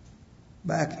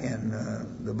 Back in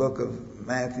the book of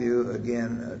Matthew,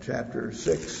 again, chapter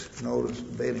 6, notice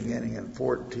beginning in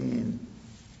 14.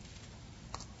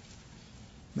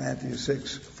 Matthew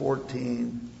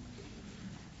 6:14.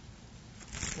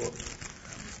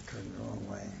 Turn the wrong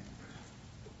way.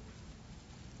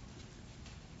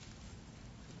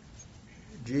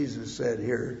 Jesus said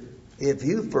here, if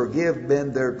you forgive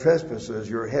men their trespasses,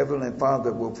 your heavenly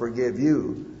Father will forgive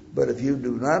you. But if you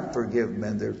do not forgive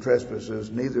men their trespasses,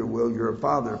 neither will your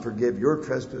Father forgive your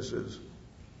trespasses.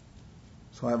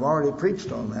 So I've already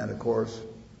preached on that, of course,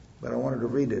 but I wanted to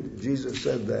read it. Jesus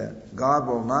said that God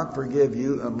will not forgive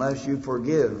you unless you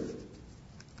forgive.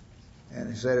 And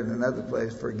he said in another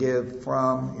place, forgive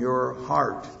from your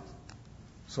heart.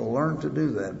 So learn to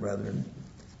do that, brethren.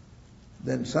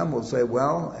 Then some will say,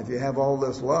 well, if you have all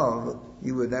this love,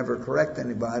 you would never correct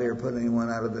anybody or put anyone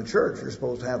out of the church. You're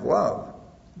supposed to have love.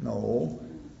 No.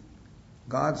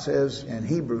 God says in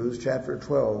Hebrews chapter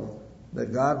 12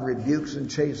 that God rebukes and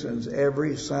chastens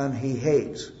every son he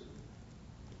hates.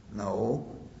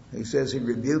 No. He says he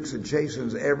rebukes and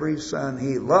chastens every son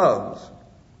he loves.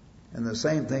 And the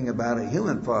same thing about a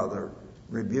human father.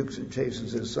 Rebukes and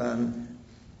chastens his son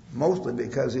mostly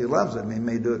because he loves him. He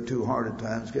may do it too hard at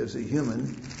times because he's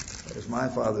human, as my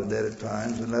father did at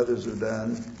times and others have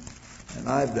done and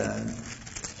I've done.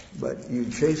 But you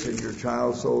chasten your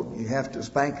child, so you have to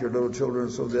spank your little children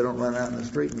so they don't run out in the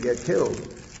street and get killed.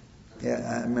 Yeah,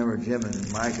 I remember Jim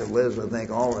and Mike and Liz, I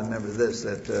think all remember this,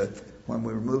 that when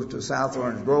we moved to South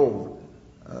Orange Grove,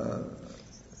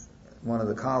 one of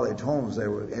the college homes there,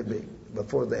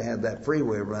 before they had that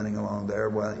freeway running along there,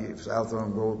 well, South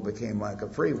Orange Grove became like a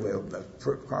freeway. The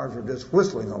cars were just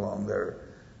whistling along there,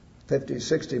 50,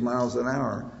 60 miles an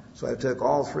hour. So I took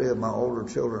all three of my older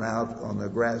children out on the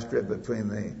grass strip between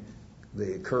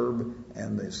the curb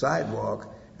and the sidewalk.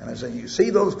 And I said, you see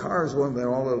those cars when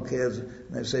they're all little kids?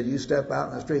 And they said, you step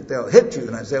out in the street, they'll hit you.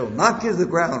 And I said, I'll knock you to the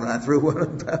ground. And I threw one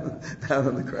of them down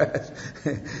in the grass.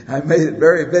 I made it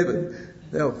very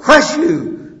vivid. They'll crush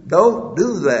you. Don't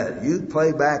do that. You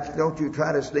play back. Don't you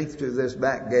try to sneak through this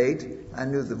back gate. I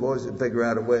knew the boys would figure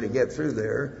out a way to get through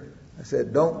there. I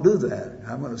said, don't do that.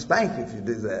 I'm going to spank you if you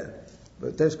do that.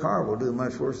 But this car will do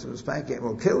much worse than a spanking. It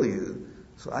will kill you.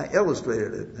 So I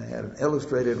illustrated it. I had an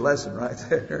illustrated lesson right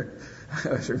there. I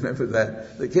always remember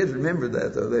that. The kids remembered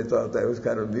that, though. They thought that was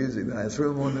kind of amusing. And I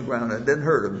threw them on the ground. It didn't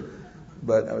hurt them.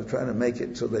 But I was trying to make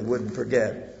it so they wouldn't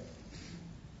forget.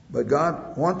 But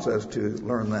God wants us to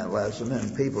learn that lesson.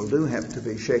 And people do have to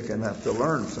be shaken up to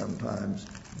learn sometimes.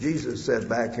 Jesus said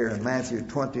back here in Matthew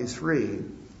 23,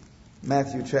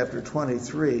 Matthew chapter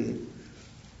 23,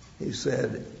 he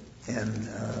said, in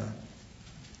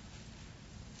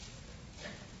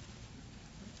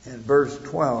verse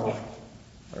 12,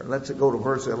 or let's go to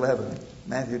verse 11,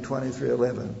 Matthew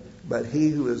 23:11. But he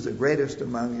who is the greatest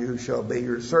among you shall be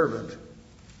your servant.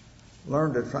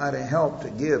 Learn to try to help,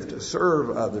 to give, to serve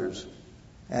others.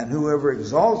 And whoever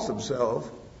exalts himself,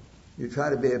 you try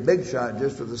to be a big shot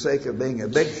just for the sake of being a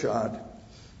big shot,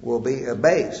 will be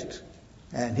abased.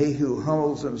 And he who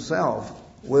humbles himself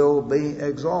will be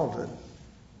exalted.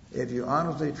 If you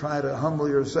honestly try to humble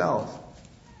yourself,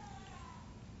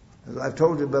 as I've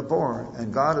told you before,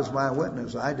 and God is my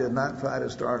witness, I did not try to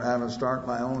start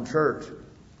my own church.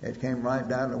 It came right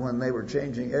down to when they were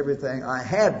changing everything. I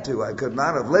had to. I could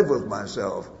not have lived with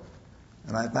myself.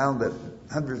 And I found that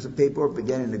hundreds of people were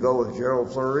beginning to go with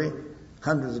Gerald Flurry.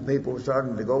 Hundreds of people were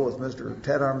starting to go with Mr.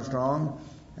 Ted Armstrong.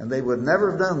 And they would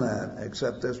never have done that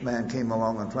except this man came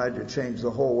along and tried to change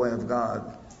the whole way of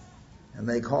God. And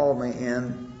they called me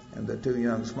in. And the two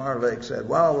young smart legs said,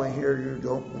 well, we hear you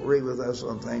don't agree with us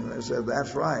on things. I said,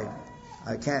 that's right.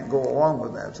 I can't go along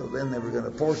with that. So then they were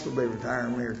going to forcibly retire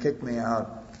me or kick me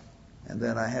out, and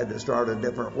then I had to start a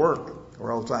different work,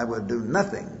 or else I would do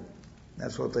nothing.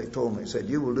 That's what they told me. They said,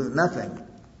 you will do nothing.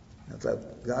 I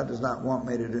thought, God does not want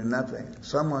me to do nothing.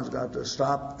 Someone's got to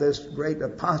stop this great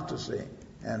apostasy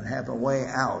and have a way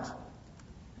out.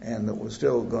 And that was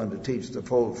still going to teach the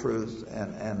full truth.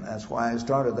 And that's why I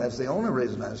started. That's the only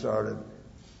reason I started.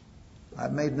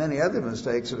 I've made many other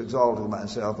mistakes of exalting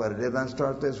myself, but I did not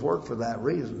start this work for that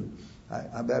reason.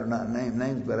 I better not name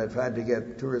names, but I tried to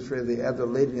get 2 or 3 of the other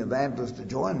leading evangelists to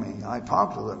join me. I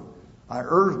talked to them. I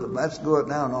urged them, let's do it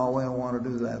now. No, we don't want to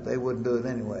do that. They wouldn't do it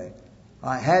anyway.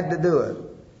 I had to do it.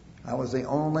 I was the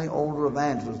only older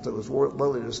evangelist that was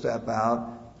willing to step out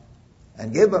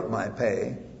and give up my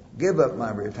pay, give up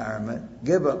my retirement,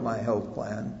 give up my health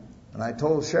plan. And I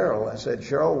told Cheryl, I said,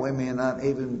 Cheryl, we may not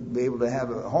even be able to have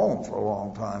a home for a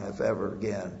long time, if ever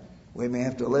again. We may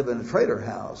have to live in a trailer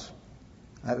house.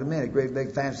 I didn't mean a great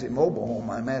big fancy mobile home.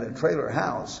 I meant a trailer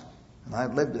house. And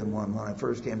I'd lived in one when I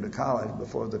first came to college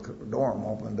before the dorm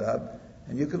opened up.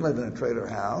 And you can live in a trailer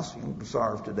house. You can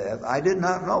starve to death. I did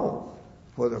not know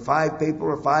whether 5 people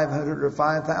or 500 or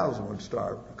 5,000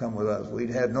 would come with us. We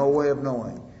had no way of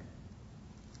knowing.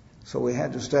 So we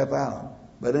had to step out.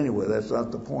 But anyway, that's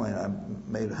not the point. I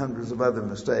made hundreds of other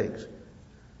mistakes.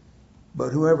 But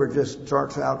whoever just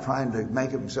starts out trying to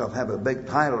make himself have a big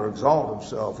title or exalt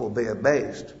himself will be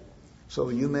abased. So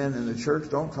you men in the church,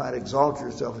 don't try to exalt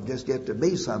yourself and just get to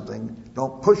be something.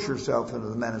 Don't push yourself into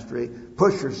the ministry.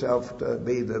 Push yourself to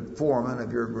be the foreman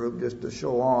of your group just to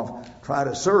show off. Try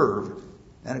to serve.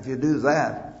 And if you do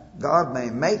that, God may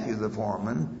make you the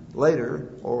foreman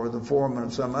later, or the foreman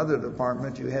of some other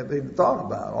department you haven't even thought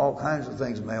about. All kinds of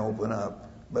things may open up.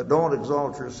 But don't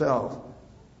exalt yourself.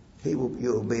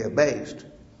 You'll be abased.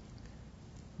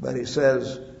 But he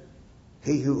says,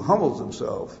 he who humbles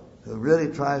himself, who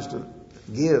really tries to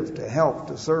give, to help,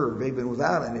 to serve, even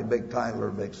without any big title or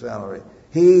big salary,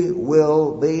 he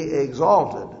will be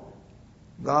exalted.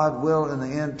 God will in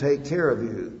the end take care of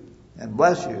you and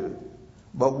bless you.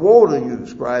 But woe to you,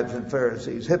 scribes and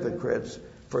Pharisees, hypocrites,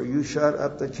 for you shut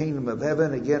up the kingdom of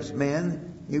heaven against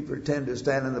men. You pretend to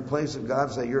stand in the place of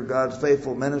God, say you're God's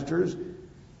faithful ministers.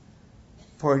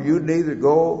 For you neither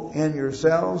go in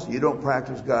yourselves, you don't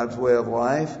practice God's way of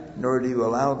life, nor do you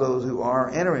allow those who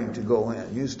are entering to go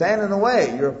in. You stand in the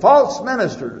way. You're false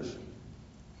ministers.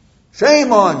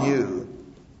 Shame on you.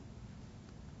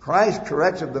 Christ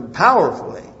corrected them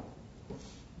powerfully.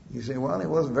 You say, well, he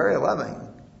wasn't very loving.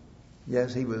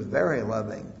 Yes, he was very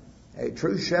loving. A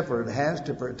true shepherd has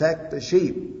to protect the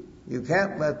sheep. You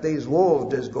can't let these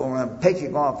wolves just go around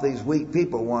picking off these weak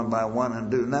people one by one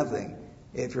and do nothing.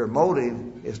 If your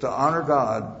motive is to honor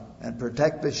God and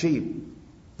protect the sheep,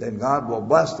 then God will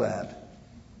bless that.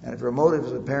 And if your motive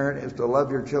as a parent is to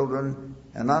love your children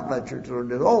and not let your children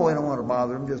do, oh, we don't want to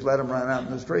bother them, just let them run out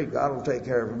in the street. God will take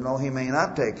care of them. No, he may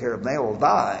not take care of them. They will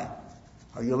die.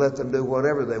 Or you let them do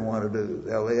whatever they want to do.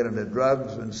 They'll get into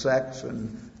drugs and sex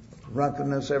and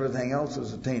drunkenness, everything else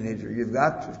as a teenager. You've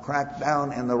got to crack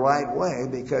down in the right way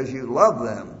because you love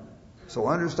them. So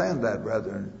understand that,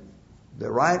 brethren. The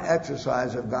right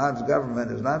exercise of God's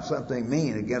government is not something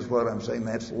mean against what I'm saying.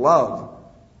 That's love.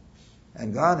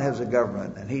 And God has a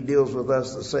government, and he deals with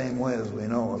us the same way as we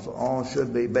know. So all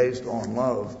should be based on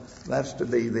love. That's to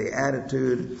be the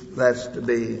attitude. That's to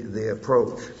be the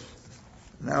approach.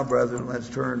 Now, brethren, let's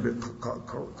turn to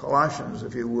Colossians,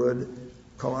 if you would.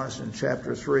 Colossians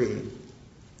chapter 3.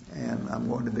 And I'm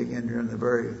going to begin here in the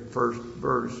very first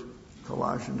verse.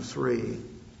 Colossians 3.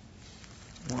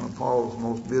 One of Paul's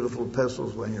most beautiful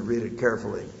epistles when you read it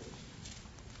carefully.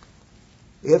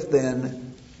 If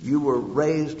then you were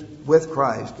raised with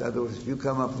Christ, in other words, you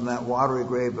come up from that watery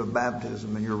grave of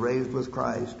baptism and you're raised with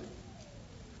Christ,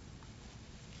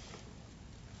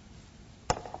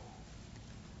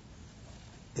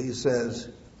 he says,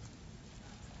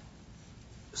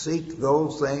 seek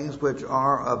those things which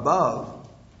are above.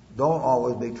 Don't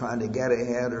always be trying to get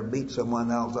ahead or beat someone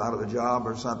else out of a job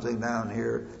or something down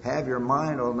here. Have your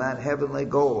mind on that heavenly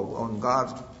goal, on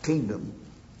God's kingdom,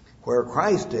 where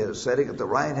Christ is, sitting at the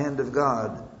right hand of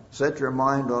God. Set your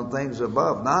mind on things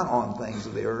above, not on things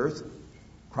of the earth.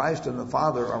 Christ and the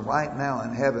Father are right now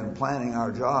in heaven planning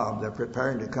our job. They're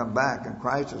preparing to come back, and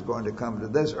Christ is going to come to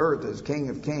this earth as King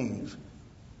of Kings.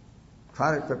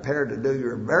 Try to prepare to do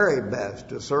your very best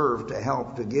to serve, to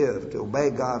help, to give, to obey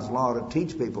God's law, to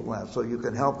teach people that so you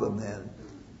can help them then.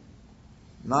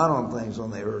 Not on things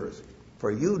on the earth. For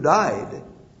you died.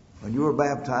 When you were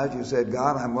baptized, you said,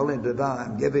 God, I'm willing to die.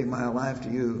 I'm giving my life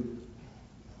to you.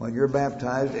 When you're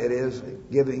baptized, it is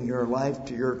giving your life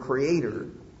to your Creator.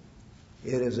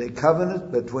 It is a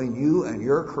covenant between you and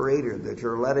your Creator that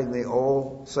you're letting the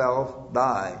old self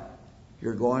die.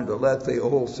 You're going to let the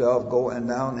old self go and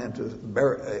down into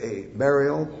a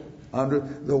burial under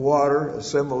the water, a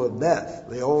symbol of death.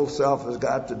 The old self has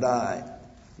got to die.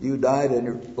 You died and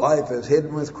your life is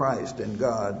hidden with Christ in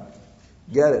God.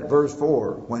 Get it, verse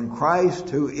 4. When Christ,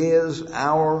 who is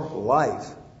our life.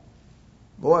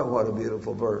 Boy, what a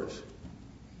beautiful verse.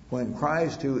 When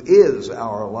Christ, who is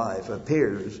our life,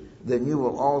 appears, then you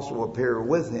will also appear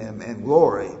with him in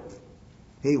glory.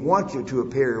 He wants you to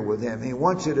appear with him. He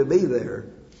wants you to be there.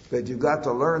 But you've got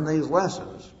to learn these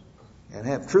lessons and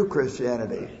have true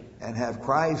Christianity and have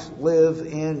Christ live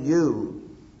in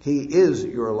you. He is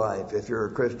your life if you're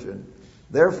a Christian.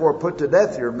 Therefore, put to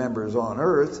death your members on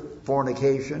earth,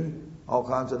 fornication, all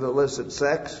kinds of illicit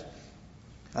sex,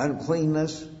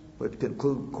 uncleanness, which can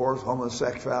include, of course,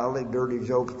 homosexuality, dirty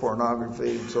jokes,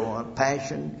 pornography, and so on,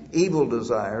 passion, evil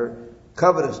desire,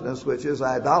 covetousness, which is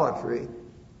idolatry.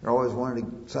 You're always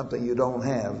wanting something you don't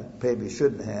have, maybe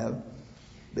shouldn't have.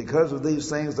 Because of these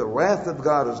things, the wrath of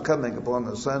God is coming upon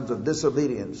the sons of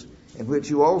disobedience, in which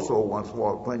you also once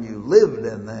walked when you lived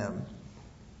in them.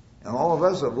 And all of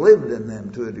us have lived in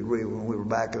them to a degree when we were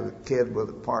back as a kid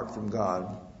apart from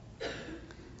God.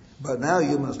 But now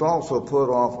you must also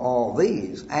put off all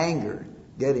these: anger,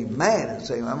 getting mad and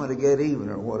saying, I'm going to get even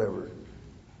or whatever.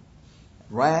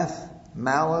 Wrath,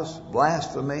 malice,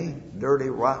 blasphemy, dirty,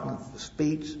 rotten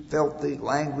speech, filthy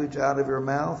language out of your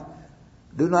mouth.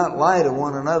 Do not lie to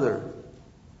one another.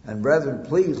 And brethren,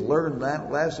 please learn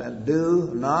that lesson.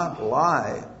 Do not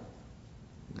lie.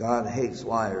 God hates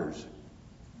liars.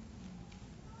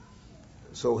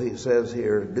 So he says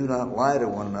here, do not lie to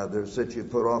one another, since you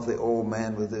put off the old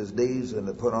man with his deeds, and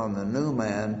to put on the new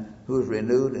man, who is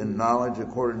renewed in knowledge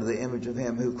according to the image of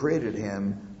him who created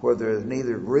him, where there is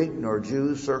neither Greek nor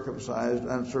Jew, circumcised,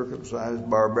 uncircumcised,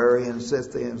 barbarian,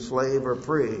 Scythian, slave, or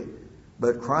free.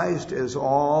 But Christ is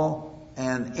all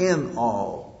and in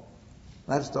all.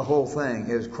 That's the whole thing.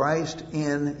 Is Christ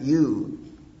in you?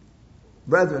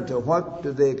 Brethren, to what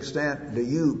to the extent do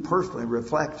you personally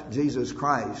reflect Jesus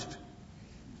Christ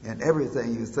in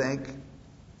everything you think,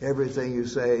 everything you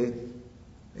say,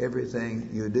 everything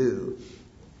you do?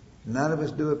 None of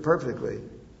us do it perfectly,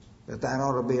 but that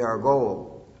ought to be our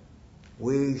goal.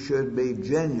 We should be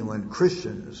genuine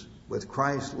Christians with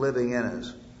Christ living in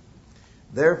us.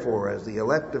 Therefore, as the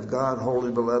elect of God,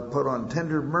 holy beloved, put on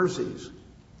tender mercies.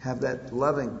 Have that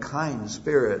loving, kind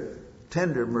spirit,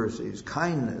 tender mercies,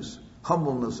 kindness,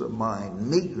 humbleness of mind,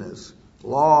 meekness,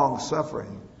 long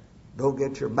suffering. Don't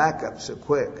get your back up so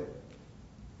quick.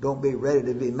 Don't be ready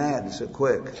to be mad so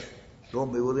quick.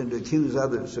 Don't be willing to accuse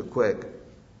others so quick.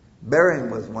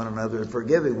 Bearing with one another,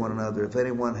 forgiving one another. If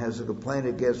anyone has a complaint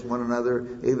against one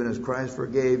another, even as Christ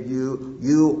forgave you,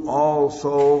 you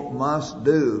also must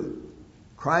do.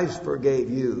 Christ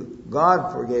forgave you.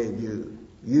 God forgave you.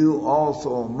 You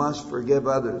also must forgive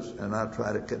others and not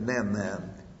try to condemn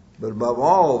them. But above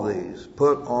all these,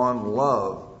 put on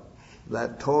love,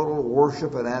 that total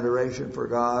worship and adoration for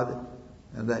God,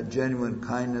 and that genuine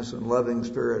kindness and loving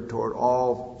spirit toward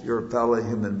all your fellow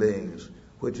human beings,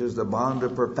 which is the bond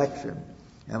of perfection.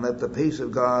 And let the peace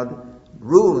of God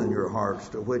rule in your hearts,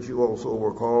 to which you also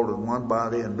were called in one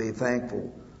body, and be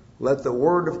thankful. Let the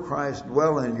word of Christ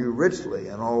dwell in you richly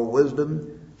in all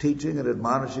wisdom, teaching and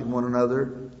admonishing one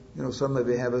another. You know, some of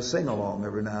you have a sing-along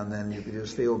every now and then. You can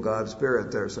just feel God's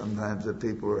Spirit there sometimes, that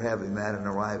people are having that in the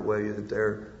right way, that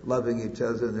they're loving each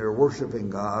other and they're worshiping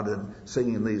God and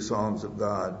singing these songs of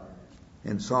God.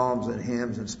 In psalms and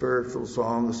hymns and spiritual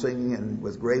songs, singing and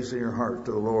with grace in your heart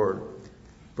to the Lord.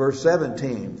 Verse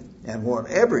 17, and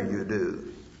whatever you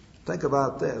do, think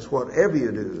about this, whatever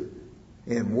you do,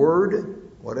 in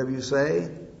word, whatever you say,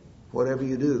 whatever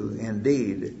you do, in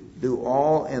deed, do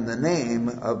all in the name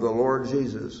of the Lord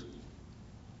Jesus.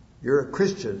 You're a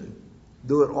Christian.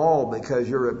 Do it all because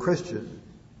you're a Christian.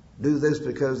 Do this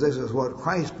because this is what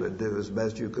Christ would do as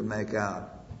best you can make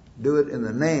out. Do it in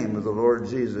the name of the Lord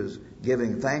Jesus,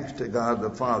 giving thanks to God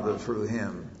the Father through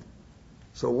him.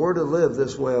 So we're to live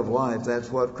this way of life.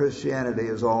 That's what Christianity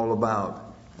is all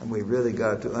about. And we've really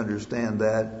got to understand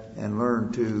that and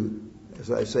learn to,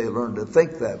 as I say, learn to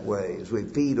think that way. As we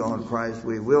feed on Christ,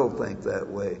 we will think that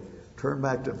way. Turn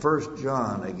back to 1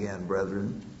 John again,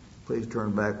 brethren. Please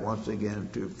turn back once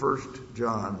again to 1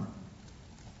 John,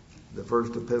 the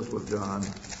first epistle of John,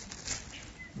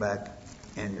 back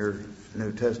in your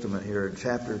New Testament here in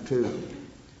chapter 2.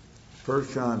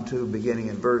 1 John 2, beginning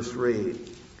in verse 3.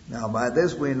 Now by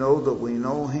this we know that we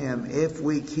know him if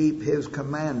we keep his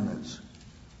commandments.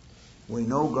 We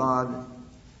know God.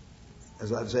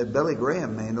 As I've said, Billy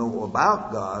Graham may know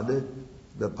about God,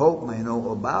 The Pope may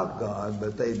know about God,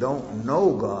 but they don't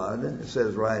know God, it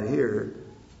says right here,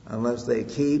 unless they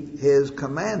keep His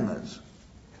commandments.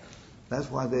 That's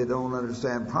why they don't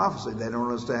understand prophecy. They don't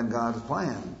understand God's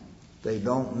plan. They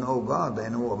don't know God. They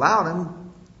know about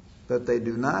Him, but they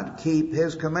do not keep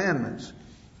His commandments.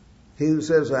 He who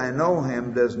says, I know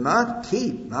Him, does not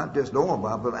keep, not just know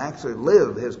about, but actually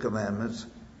live His commandments,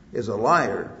 is a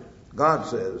liar, God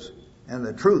says, and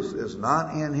the truth is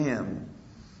not in him.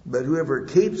 But whoever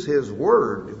keeps His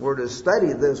word, we're to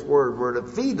study this word, we're to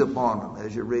feed upon Him,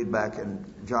 as you read back in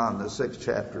John, the 6th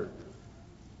chapter.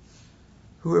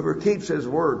 Whoever keeps His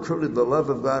word, truly the love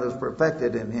of God is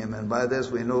perfected in him, and by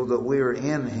this we know that we are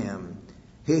in Him.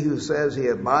 He who says he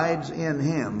abides in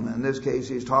Him, in this case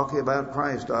he's talking about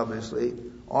Christ obviously,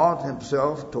 ought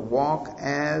himself to walk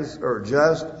as, or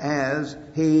just as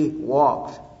He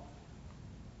walked.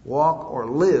 Walk or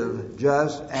live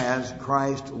just as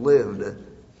Christ lived.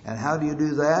 And how do you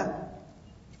do that?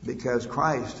 Because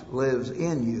Christ lives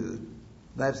in you.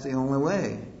 That's the only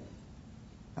way.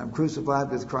 I'm crucified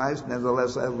with Christ,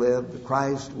 nevertheless I live.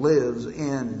 Christ lives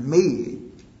in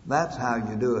me. That's how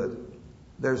you do it.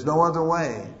 There's no other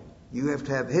way. You have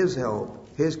to have His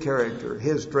help, His character,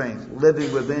 His strength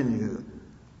living within you.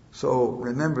 So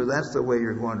remember, that's the way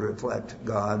you're going to reflect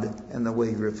God and the way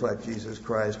you reflect Jesus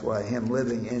Christ, by Him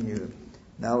living in you.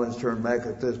 Now let's turn back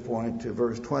at this point to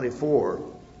verse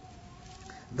 24.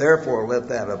 Therefore let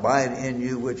that abide in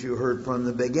you which you heard from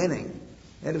the beginning.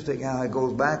 Interesting how it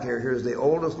goes back here. Here's the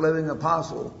oldest living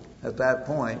apostle at that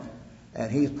point,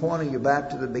 and he's pointing you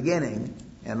back to the beginning,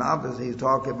 and obviously he's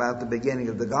talking about the beginning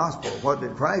of the gospel. What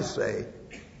did Christ say?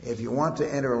 If you want to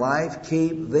enter life,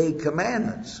 keep the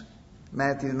commandments.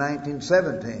 Matthew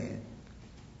 19:17.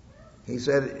 He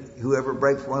said, whoever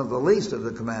breaks one of the least of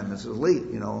the commandments is least.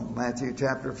 Matthew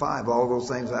chapter 5, all those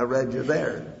things I read you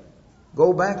there.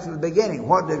 Go back to the beginning.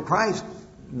 What did Christ,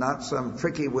 not some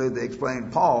tricky way to explain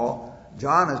Paul,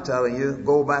 John is telling you,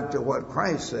 go back to what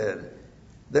Christ said.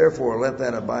 Therefore, let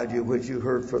that abide you which you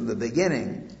heard from the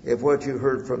beginning. If what you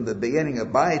heard from the beginning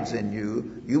abides in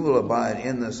you, you will abide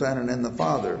in the Son and in the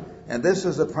Father. And this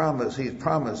is the promise He's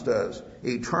promised us,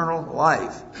 eternal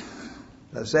life.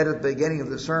 I said at the beginning of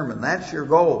the sermon, that's your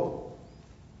goal.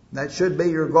 That should be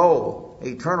your goal,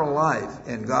 eternal life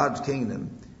in God's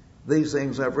kingdom. These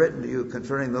things I've written to you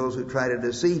concerning those who try to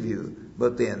deceive you.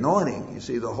 But the anointing, you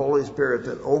see, the Holy Spirit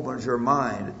that opens your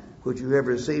mind, which you have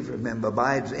received from Him,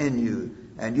 abides in you.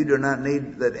 And you do not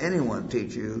need that anyone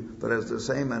teach you, but as the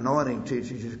same anointing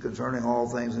teaches you concerning all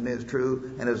things and is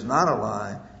true and is not a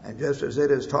lie. And just as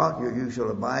it has taught you, you shall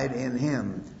abide in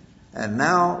Him. And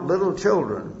now, little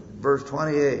children, verse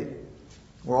 28.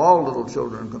 We're all little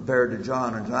children compared to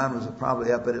John, and John was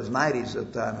probably up at his 90s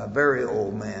at the time, a very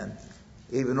old man.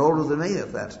 Even older than me,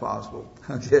 if that's possible.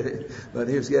 I'm kidding. But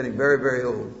he was getting very, very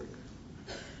old.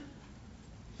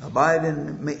 Abide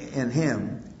in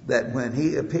Him, that when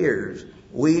He appears,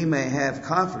 we may have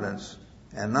confidence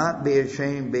and not be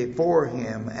ashamed before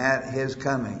Him at His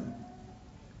coming.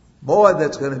 Boy,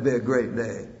 that's going to be a great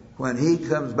day. When He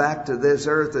comes back to this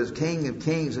earth as King of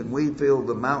Kings, and we feel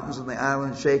the mountains and the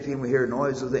islands shaking, we hear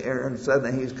noise of the air, and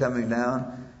suddenly He's coming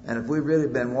down. And if we've really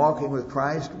been walking with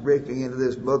Christ, breaking into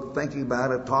this book, thinking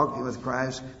about it, talking with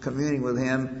Christ, communing with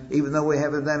Him, even though we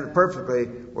haven't done it perfectly,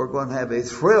 we're going to have a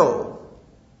thrill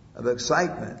of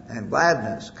excitement and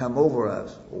gladness come over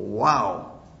us.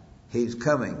 Wow! He's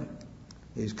coming.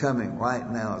 He's coming right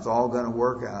now. It's all going to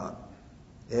work out.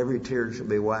 Every tear shall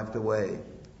be wiped away.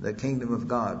 The kingdom of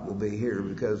God will be here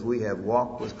because we have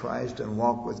walked with Christ and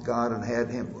walked with God and had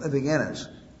Him living in us.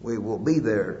 We will be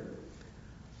there.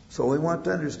 So we want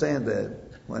to understand that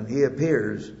when He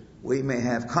appears, we may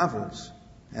have confidence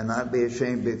and not be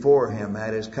ashamed before Him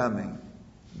at His coming,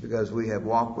 because we have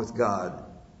walked with God,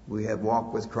 we have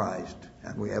walked with Christ,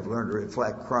 and we have learned to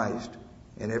reflect Christ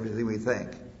in everything we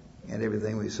think, in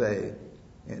everything we say,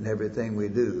 in everything we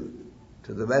do,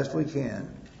 to the best we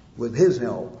can, with His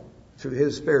help, through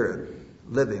His Spirit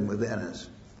living within us.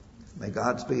 May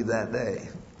God speed that day.